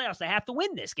making the playoffs, they have to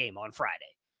win this game on Friday.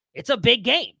 It's a big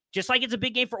game, just like it's a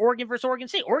big game for Oregon versus Oregon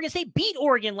State. Oregon State beat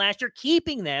Oregon last year,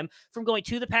 keeping them from going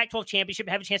to the Pac-12 championship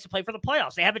and have a chance to play for the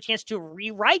playoffs. They have a chance to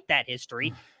rewrite that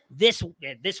history this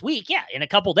week, in a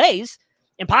couple days.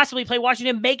 And possibly play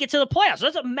Washington, make it to the playoffs. So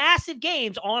those are massive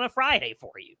games on a Friday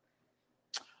for you.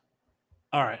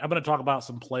 All right, I'm going to talk about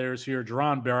some players here.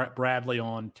 Jerron Bradley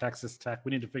on Texas Tech.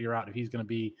 We need to figure out if he's going to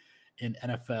be an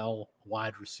NFL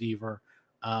wide receiver.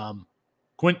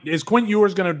 Is Quinn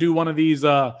Ewers going to do one of these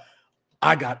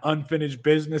I got unfinished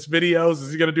business videos?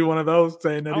 Is he going to do one of those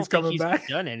saying that he's coming back?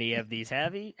 Done any of these?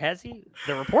 Has he?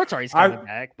 The reports are he's coming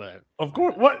back, but of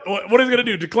course, what is he going to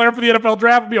do? Declare for the NFL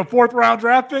draft? Be a 4th round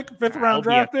draft pick, 5th round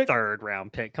draft pick, 3rd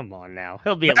round pick? Come on now,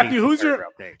 he'll be Matthew, at least round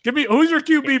pick. Who's your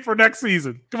QB for next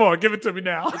season? Come on, give it to me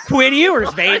now. Quinn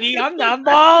Ewers, baby. I'm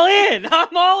all in.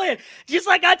 I'm all in. Just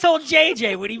like I told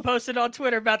JJ when he posted on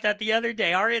Twitter about that the other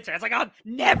day. Our answer, I was like, I'm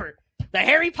never. The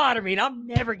Harry Potter mean I'm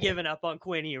never giving up on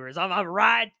Quinn Ewers. I'm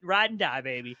ride and die,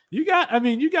 baby. You got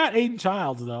Aiden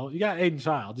Childs though. You got Aiden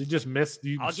Childs. You just missed.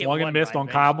 You swung and missed on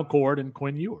Kyle McCord and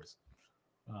Quinn Ewers.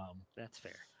 That's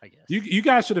fair, I guess. You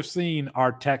guys should have seen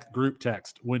our group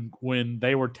text when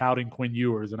they were touting Quinn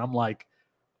Ewers, and I'm like,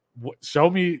 show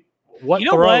me what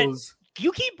throws.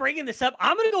 You keep bringing this up.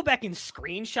 I'm going to go back and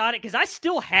screenshot it because I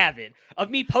still have it of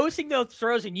me posting those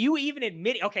throws and you even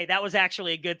admitting, okay, that was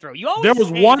actually a good throw. There was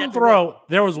one throw.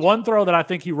 There was one throw that I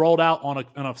think he rolled out on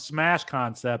a smash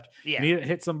concept. Yeah. And he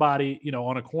hit somebody,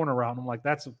 on a corner route. And I'm like,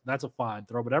 that's a fine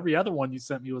throw. But every other one you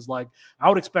sent me was like, I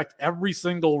would expect every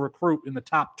single recruit in the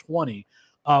top 20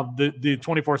 of the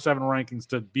 24/7 rankings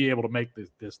to be able to make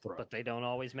this throw. But they don't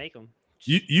always make them.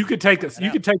 You could take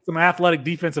some athletic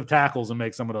defensive tackles and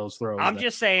make some of those throws. I'm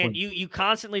just saying, you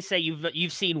constantly say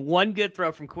you've seen one good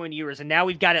throw from Quinn Ewers, and now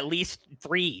we've got at least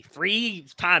three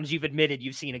times you've admitted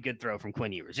you've seen a good throw from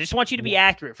Quinn Ewers. I just want you to be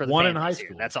accurate for the one in high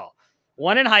school. That's all.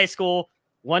 One in high school,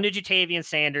 One to Jatavian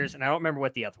Sanders, and I don't remember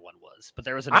what the other one was, but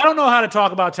there was I don't know how to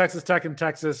talk about Texas Tech and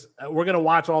Texas. We're going to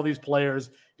watch all these players.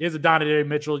 Is Adonai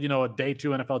Mitchell, a day 2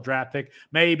 NFL draft pick?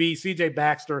 Maybe CJ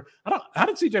Baxter. How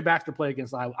did CJ Baxter play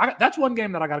against Iowa? That's one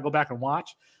game that I got to go back and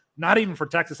watch. Not even for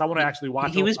Texas. I want to actually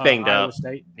watch. He was banged Iowa up.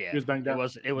 State. Yeah, he was banged up.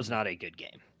 It was not a good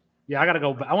game. Yeah,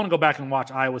 I want to go back and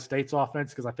watch Iowa State's offense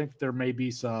because I think there may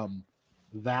be some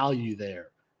value there.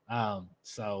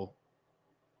 So,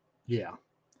 yeah.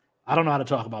 I don't know how to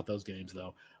talk about those games,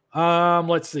 though.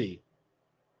 Let's see.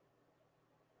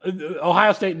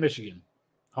 Ohio State and Michigan.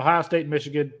 Ohio State and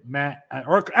Michigan, Matt.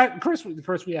 Or Chris,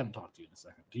 we haven't talked to you in a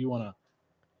second. Do you want to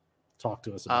talk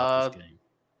to us about this game?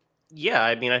 Yeah,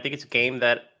 I mean, I think it's a game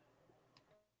that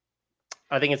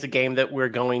we're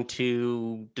going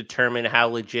to determine how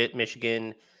legit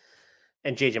Michigan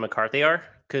and J.J. McCarthy are,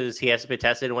 because he hasn't been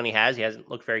tested, and when he hasn't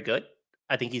looked very good.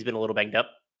 I think he's been a little banged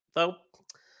up, though.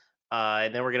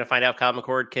 And then we're going to find out if Kyle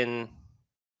McCord can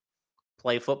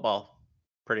play football,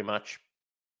 pretty much.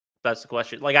 That's the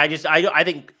question. Like, I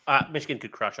think Michigan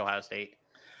could crush Ohio State.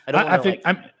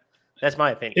 That's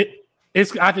my opinion.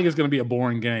 I think it's going to be a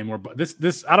boring game.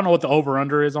 This I don't know what the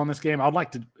over/under is on this game. I'd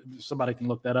like to. Somebody can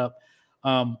look that up.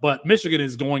 But Michigan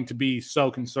is going to be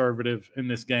so conservative in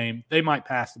this game. They might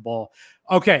pass the ball.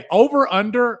 Okay,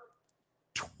 over/under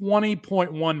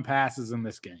 20.1 passes in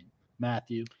this game.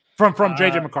 Matthew. From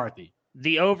J.J. McCarthy.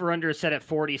 The over-under is set at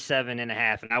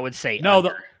 47.5, and I would say no.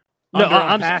 Under.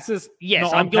 I'm passes.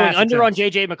 Yes, no, I'm going under attempts. on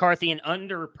J.J. McCarthy and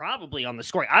under probably on the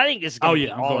scoring. I think this is going to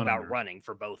be all about running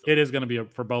for both of them. It is going to be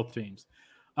for both teams.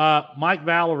 Mike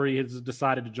Valerie has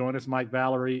decided to join us. Mike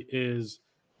Valerie is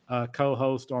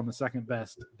co-host on the second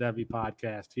best Devy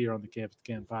podcast here on the Campus to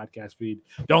Camp podcast feed.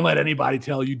 Don't let anybody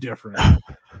tell you different.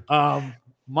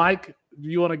 Mike,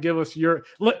 you want to give us your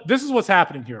 – look, this is what's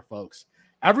happening here, folks.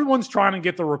 Everyone's trying to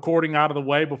get the recording out of the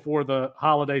way before the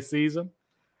holiday season.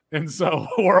 And so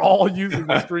we're all using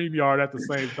the StreamYard at the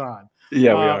same time.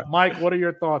 Yeah, we are. Mike, what are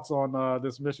your thoughts on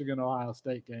this Michigan-Ohio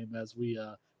State game as we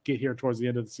get here towards the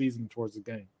end of the season, towards the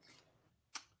game?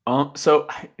 So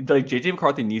like JJ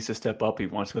McCarthy needs to step up. He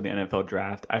wants to go to the NFL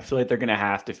draft. I feel like they're going to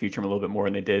have to feature him a little bit more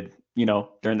than they did,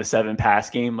 during the 7-pass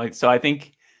game. So I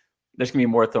think there's going to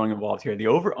be more throwing involved here. The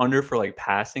over-under for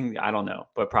passing, I don't know,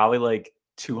 but probably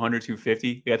 200,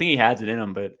 250. I think he has it in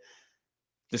him, but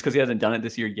just because he hasn't done it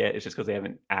this year yet, it's just because they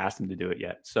haven't asked him to do it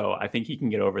yet. So I think he can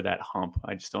get over that hump.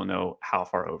 I just don't know how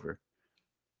far over.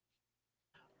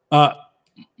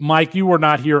 Mike, you were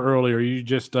not here earlier. You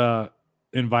just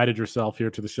invited yourself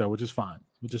here to the show, which is fine.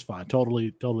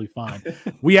 Totally fine.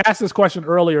 We asked this question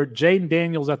earlier. Jaden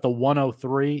Daniels at the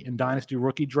 103 in Dynasty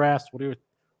rookie drafts. What do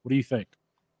you think?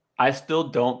 I still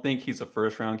don't think he's a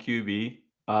first-round QB.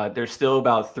 There's still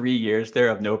about 3 years there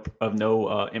of no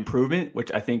improvement, which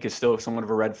I think is still somewhat of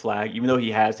a red flag, even though he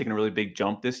has taken a really big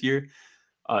jump this year.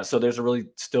 So there's a really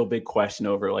still big question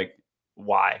over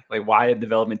why did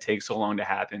development take so long to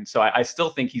happen? So I still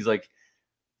think he's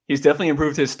definitely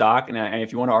improved his stock. And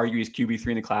if you want to argue he's QB3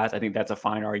 in the class, I think that's a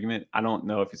fine argument. I don't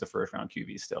know if he's a first-round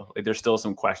QB still. There's still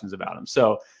some questions about him.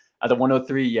 So at the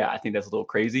 103, yeah, I think that's a little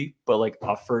crazy. But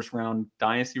a first-round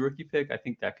dynasty rookie pick, I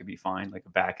think that could be fine, a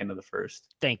back end of the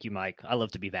first. Thank you, Mike. I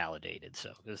love to be validated, so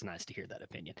it was nice to hear that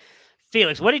opinion.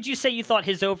 Felix, what did you say you thought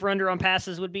his over-under on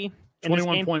passes would be?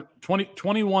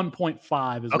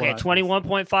 21.5 is okay.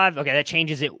 21.5. Okay, that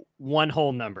changes it one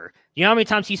whole number. You know how many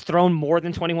times he's thrown more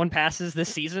than 21 passes this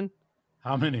season?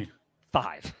 How many?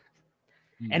 5.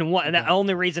 And the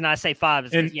only reason I say 5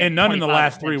 is and none in the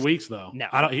last 3 weeks, though. No,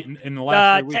 I don't. In the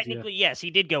last 3 weeks, technically, yes,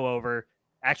 he did go over.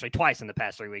 Actually, twice in the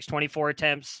past 3 weeks. 24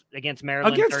 attempts against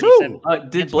Maryland. Against 37 who?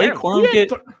 Did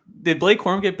Blake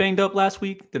Corum get banged up last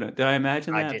week? Did I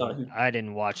imagine that? I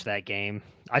didn't watch that game.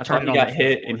 I thought he got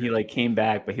hit and he came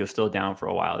back, but he was still down for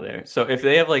a while there. So if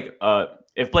they have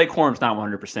if Blake Corum's not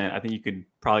 100%, I think you could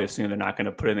probably assume they're not going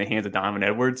to put it in the hands of Donovan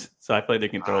Edwards. So I feel like they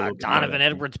can throw a little bit. Donovan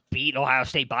Edwards beat Ohio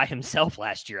State by himself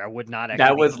last year. I would not.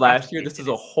 That was last year. This is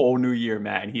a whole new year,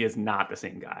 Matt, and he is not the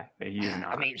same guy. He is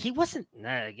not. I mean, he wasn't.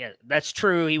 Yeah, that's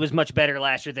true. He was much better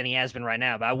last year than he has been right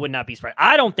now. But I would not be surprised.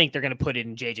 I don't think they're going to put it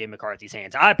in J.J. McCarthy's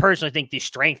hands. I personally think the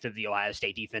strength of the Ohio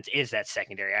State defense is that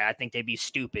secondary. I think they'd be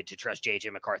stupid to trust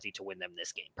J.J. McCarthy to win them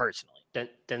this game. Personally,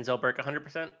 Denzel Burke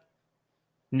 100%.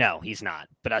 No, he's not.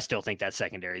 But I still think that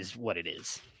secondary is what it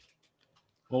is.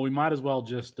 Well, we might as well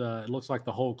just it looks like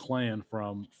the whole clan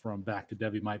from Back to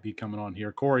Devy might be coming on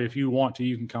here. Corey, if you want to,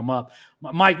 you can come up.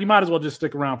 Mike, you might as well just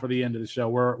stick around for the end of the show.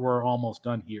 We're almost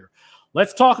done here.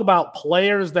 Let's talk about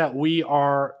players that we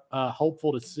are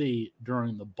hopeful to see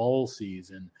during the bowl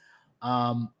season.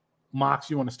 Mox,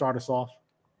 you want to start us off?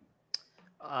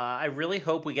 I really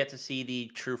hope we get to see the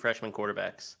true freshman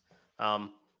quarterbacks.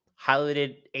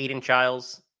 Highlighted Aiden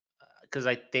Childs because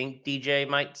I think DJ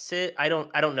might sit. I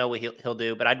don't know what he'll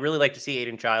do, but I'd really like to see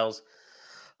Aiden Childs.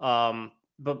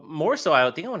 But more so, I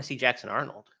think I want to see Jackson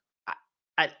Arnold.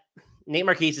 Nate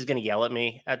Marquise is going to yell at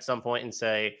me at some point and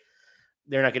say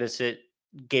they're not going to sit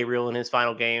Gabriel in his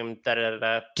final game.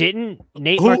 Didn't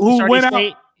Nate Marquise already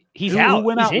say he's out? Who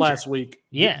went he's out injured. Last week?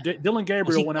 Yeah, Dylan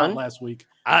Gabriel went out last week.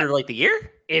 For like the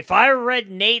year? If I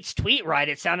read Nate's tweet right,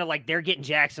 it sounded like they're getting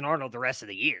Jackson Arnold the rest of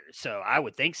the year. So I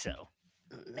would think so.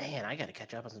 Man, I got to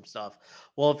catch up on some stuff.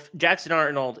 Well, if Jackson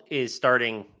Arnold is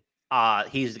starting,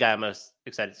 he's the guy I'm most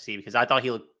excited to see because I thought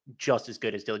he looked just as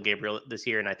good as Dylan Gabriel this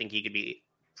year, and I think he could be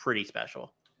pretty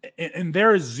special. And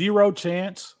there is zero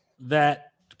chance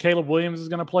that Caleb Williams is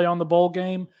going to play on the bowl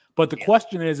game. But the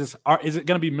question is it going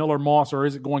to be Miller Moss or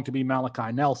is it going to be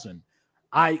Malachi Nelson?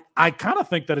 I kind of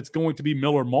think that it's going to be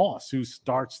Miller Moss who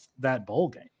starts that bowl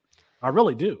game. I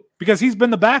really do because he's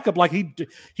been the backup. Like he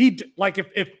like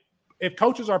if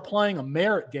coaches are playing a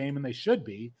merit game and they should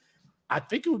be, I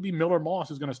think it would be Miller Moss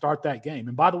who's going to start that game.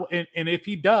 And by the way, and if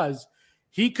he does,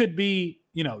 he could be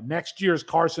next year's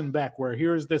Carson Beck, where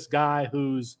here's this guy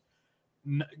who's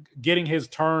getting his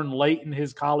turn late in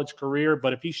his college career,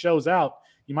 but if he shows out,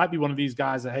 he might be one of these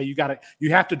guys that, hey, you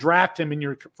have to draft him in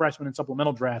your freshman and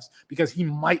supplemental drafts because he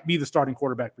might be the starting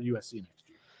quarterback for USC next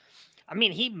year. I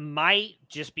mean, he might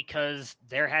just because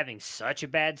they're having such a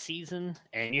bad season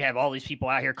and you have all these people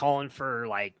out here calling for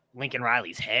like Lincoln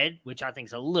Riley's head, which I think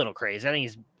is a little crazy. I think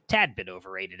he's a tad bit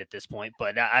overrated at this point,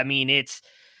 but I mean,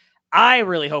 I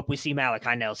really hope we see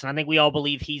Malachi Nelson. I think we all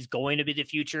believe he's going to be the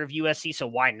future of USC, so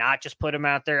why not just put him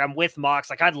out there? I'm with Mox.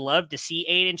 Like, I'd love to see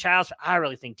Aiden Childs, but I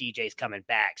really think DJ's coming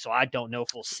back, so I don't know if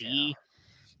we'll see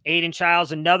Aiden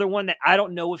Childs. Another one that I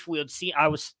don't know if we would see. I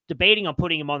was debating on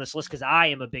putting him on this list because I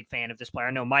am a big fan of this player.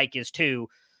 I know Mike is too,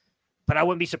 but I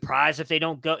wouldn't be surprised if they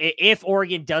don't go. If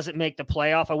Oregon doesn't make the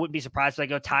playoff, I wouldn't be surprised if they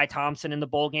go Ty Thompson in the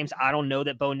bowl games. I don't know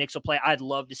that Bo Nix will play. I'd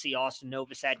love to see Austin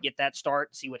Novosad get that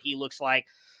start, see what he looks like.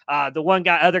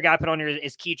 The other guy put on here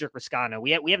is Kedrick Riscano.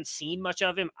 We haven't seen much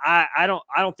of him. I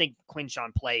don't think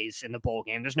Quinshawn plays in the bowl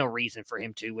game. There's no reason for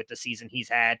him to with the season he's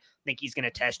had. I think he's going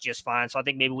to test just fine. So I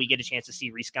think maybe we get a chance to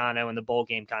see Riscano in the bowl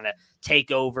game kind of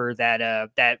take over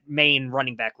that main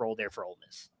running back role there for Ole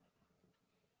Miss.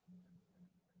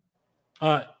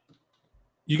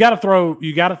 You got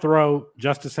to throw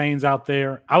Justice Haynes out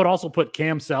there. I would also put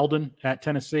Cam Seldon at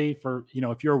Tennessee for,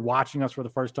 if you're watching us for the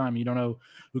first time, you don't know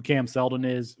who Cam Seldon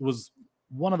is. It was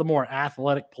one of the more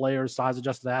athletic players, size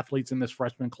adjusted athletes in this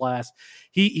freshman class.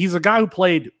 He's a guy who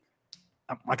played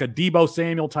like a Debo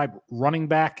Samuel type running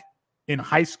back in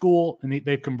high school, and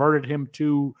they've converted him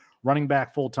to running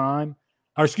back full time.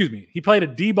 Or excuse me, he played a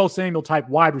Debo Samuel type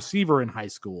wide receiver in high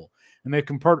school, and they've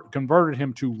converted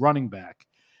him to running back.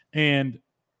 And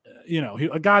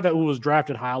a guy that was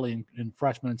drafted highly in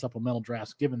freshman and supplemental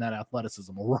drafts, given that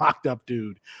athleticism, a rocked up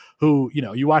dude who,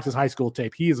 you watch his high school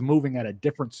tape, he is moving at a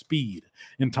different speed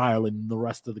entirely than the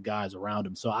rest of the guys around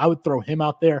him. So I would throw him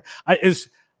out there. I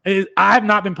have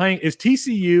not been playing. Is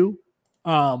TCU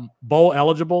bowl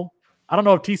eligible? I don't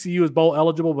know if TCU is bowl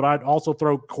eligible, but I'd also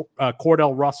throw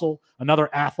Cordell Russell,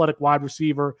 another athletic wide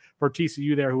receiver for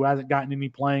TCU there who hasn't gotten any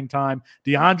playing time.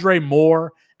 DeAndre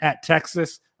Moore at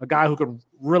Texas, a guy who could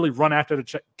really run after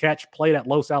the catch, played at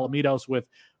Los Alamitos with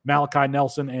Malachi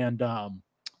Nelson and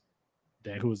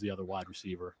who was the other wide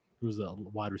receiver? Who was the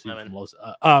wide receiver from Los?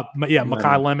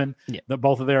 Mekhi Lemon. Yeah.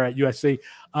 Both are there at USC.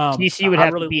 TCU would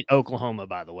have to beat Oklahoma,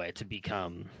 by the way, to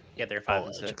become they're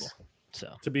 5-6. So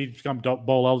to become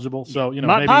bowl eligible. So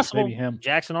maybe him.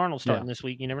 Jackson Arnold starting this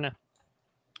week. You never know.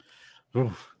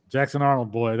 Oof, Jackson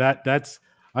Arnold, boy, that's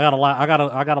I got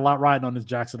a lot riding on this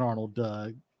Jackson Arnold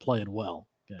playing well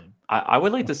game. I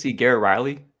would like to see Garrett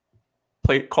Riley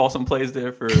call some plays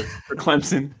there for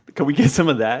Clemson. Can we get some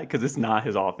of that? Because it's not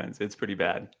his offense. It's pretty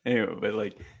bad. Anyway,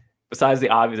 but besides the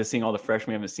obvious of seeing all the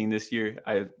freshmen we haven't seen this year,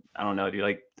 I don't know, dude.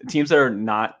 Like the teams that are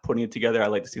not putting it together, I'd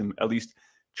like to see them at least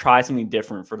try something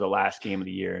different for the last game of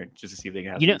the year just to see if they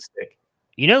can have something stick.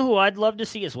 You know who I'd love to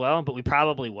see as well, but we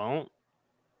probably won't?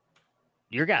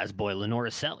 Your guy's boy,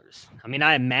 Lenora Sellers. I mean,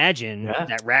 I imagine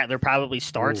that Rattler probably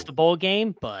starts the bowl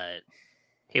game, but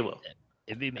he will.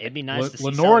 It'd be nice to see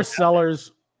Lenora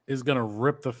Sellers is going to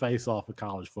rip the face off of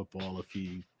college football if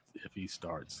he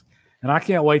starts. And I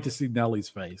can't wait to see Nelly's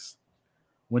face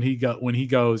when he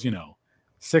goes,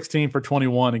 16 for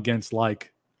 21 against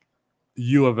like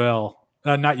U of L.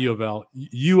 Not U of L,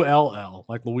 ULL,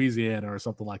 like Louisiana or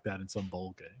something like that in some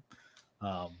bowl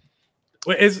game.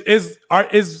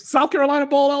 Is South Carolina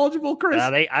bowl eligible, Chris?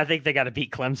 I think they got to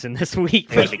beat Clemson this week,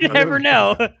 but you never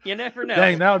know. You never know.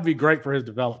 Dang, that would be great for his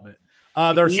development.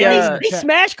 They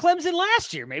smashed Clemson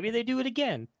last year. Maybe they do it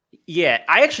again. Yeah,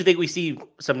 I actually think we see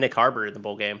some Nick Harbor in the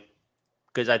bowl game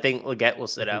because I think Leggett will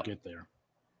sit out. Get there.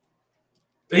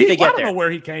 I don't know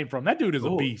where he came from. That dude is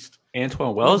a beast.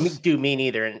 Antoine Wells? Do me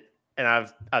neither, and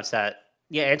I've sat.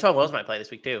 Yeah, Antoine Wells might play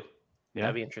this week too. Yeah,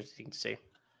 that'd be interesting to see.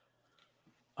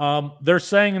 They're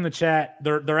saying in the chat,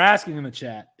 they're asking in the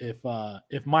chat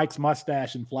if Mike's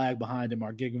mustache and flag behind him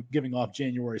are giving off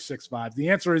January 6th vibes. The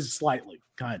answer is slightly,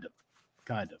 kind of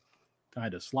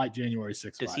slight January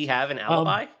 6th. Does he have an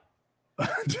alibi?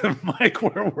 Mike,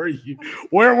 where were you?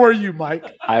 Where were you, Mike?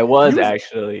 I was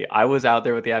out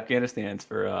there with the Afghanistans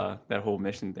for that whole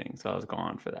mission thing, so I was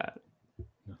gone for that.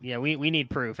 Yeah, we need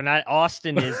proof, and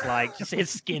Austin is like, just his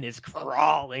skin is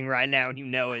crawling right now, and you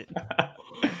know it.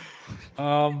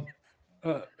 I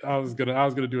was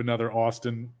gonna do another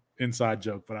Austin inside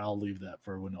joke, but I'll leave that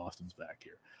for when Austin's back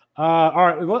here. All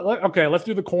right, okay, let's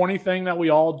do the corny thing that we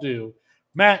all do.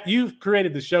 Matt, you've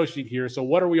created the show sheet here, so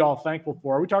what are we all thankful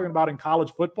for? Are we talking about in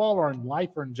college football or in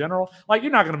life or in general? Like,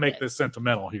 you're not going to make this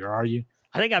sentimental here, are you?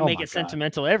 I think I make it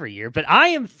sentimental every year, but I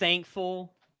am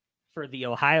thankful for the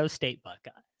Ohio State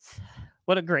Buckeyes.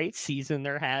 What a great season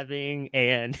they're having,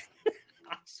 and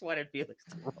I just want to feel it.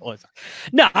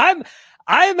 No,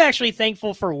 I'm actually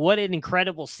thankful for what an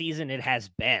incredible season it has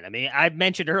been. I mean, I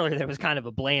mentioned earlier there was kind of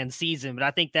a bland season, but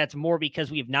I think that's more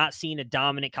because we have not seen a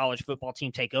dominant college football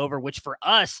team take over, which for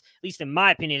us, at least in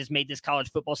my opinion, has made this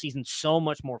college football season so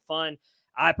much more fun.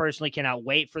 I personally cannot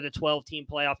wait for the 12-team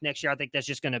playoff next year. I think that's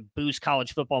just going to boost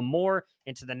college football more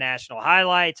into the national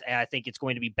highlights, and I think it's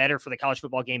going to be better for the college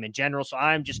football game in general. So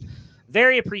I'm just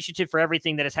very appreciative for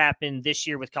everything that has happened this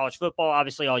year with college football.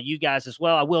 Obviously, all you guys as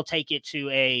well. I will take it to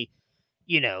a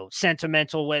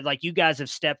sentimental way. Like, you guys have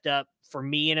stepped up for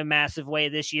me in a massive way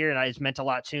this year, and it's meant a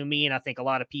lot to me. And I think a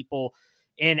lot of people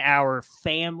in our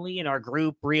family, in our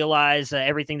group, realize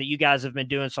everything that you guys have been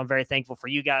doing. So I'm very thankful for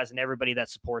you guys and everybody that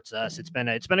supports us. It's been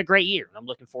a great year, and I'm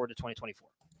looking forward to 2024.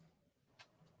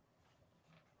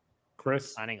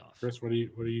 Chris, signing off. Chris, what are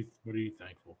you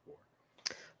thankful for?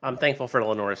 I'm thankful for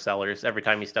Lenore Sellers every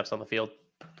time he steps on the field.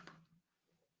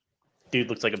 Dude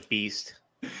looks like a beast.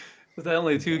 Was that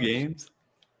only 2 games?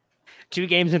 2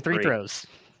 games and 3 throws.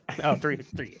 Oh, three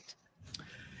games.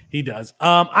 He does.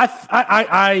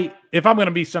 I if I'm going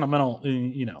to be sentimental,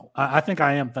 I think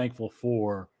I am thankful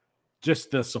for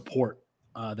just the support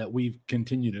that we've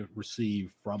continued to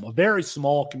receive from a very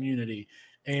small community,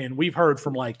 and we've heard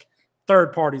from like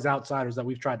third parties, outsiders that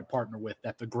we've tried to partner with,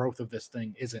 that the growth of this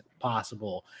thing isn't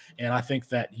possible. And I think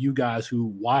that you guys who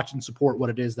watch and support what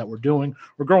it is that we're doing,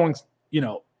 we're growing,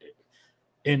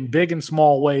 in big and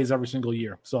small ways every single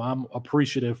year. So I'm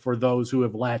appreciative for those who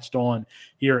have latched on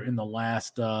here in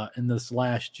this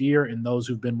last year, and those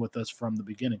who've been with us from the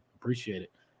beginning. Appreciate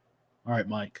it. All right,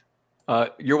 Mike.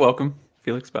 You're welcome,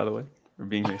 Felix, by the way, for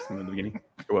being here from the beginning.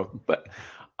 You're welcome. But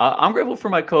I'm grateful for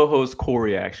my co-host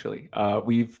Corey. Actually,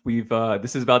 we've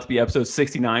this is about to be episode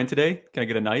 69 today. Can I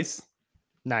get a nice?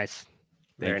 Nice.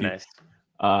 Very nice.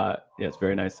 Yes,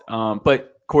 very nice.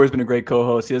 But Corey's been a great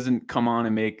co-host. He doesn't come on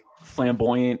and make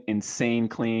flamboyant, insane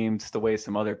claims the way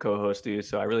some other co-hosts do.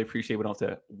 So I really appreciate we don't have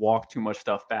to walk too much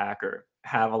stuff back or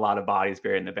have a lot of bodies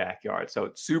buried in the backyard. So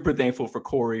super thankful for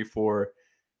Corey for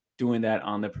doing that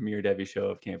on the premier Devy show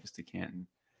of Campus to Canton.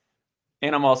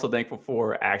 And I'm also thankful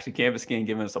for actually Campus Canton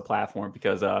giving us a platform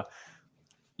because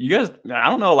you guys,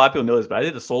 I don't know a lot of people know this, but I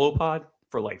did a solo pod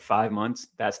for like 5 months.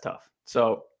 That's tough.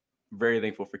 So very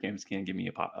thankful for Campus Canton giving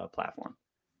me a platform.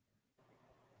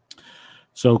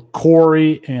 So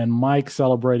Corey and Mike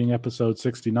celebrating episode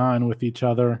 69 with each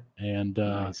other, and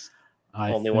nice.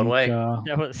 One way.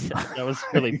 That was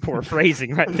really poor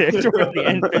phrasing right there toward the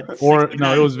end.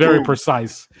 It was very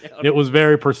precise. It was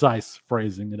very precise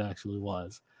phrasing. It actually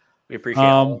was. We appreciate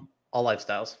all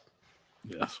lifestyles.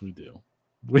 Yes, we do.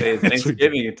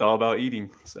 Thanksgiving, it's all about eating.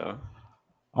 So,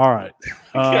 all right.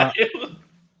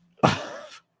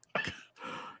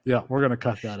 Yeah, we're gonna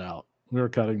cut that out. We're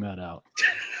cutting that out.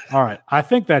 All right. I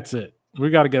think that's it. We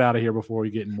got to get out of here before we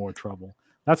get in more trouble.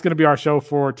 That's going to be our show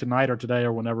for tonight or today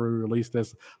or whenever we release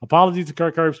this. Apologies to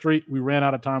Kirk Herbstreit. We ran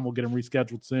out of time. We'll get him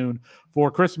rescheduled soon. For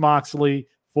Chris Moxley,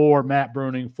 for Matt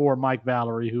Bruning, for Mike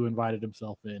Valerie, who invited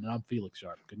himself in. I'm Felix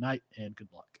Sharp. Good night and good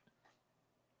luck.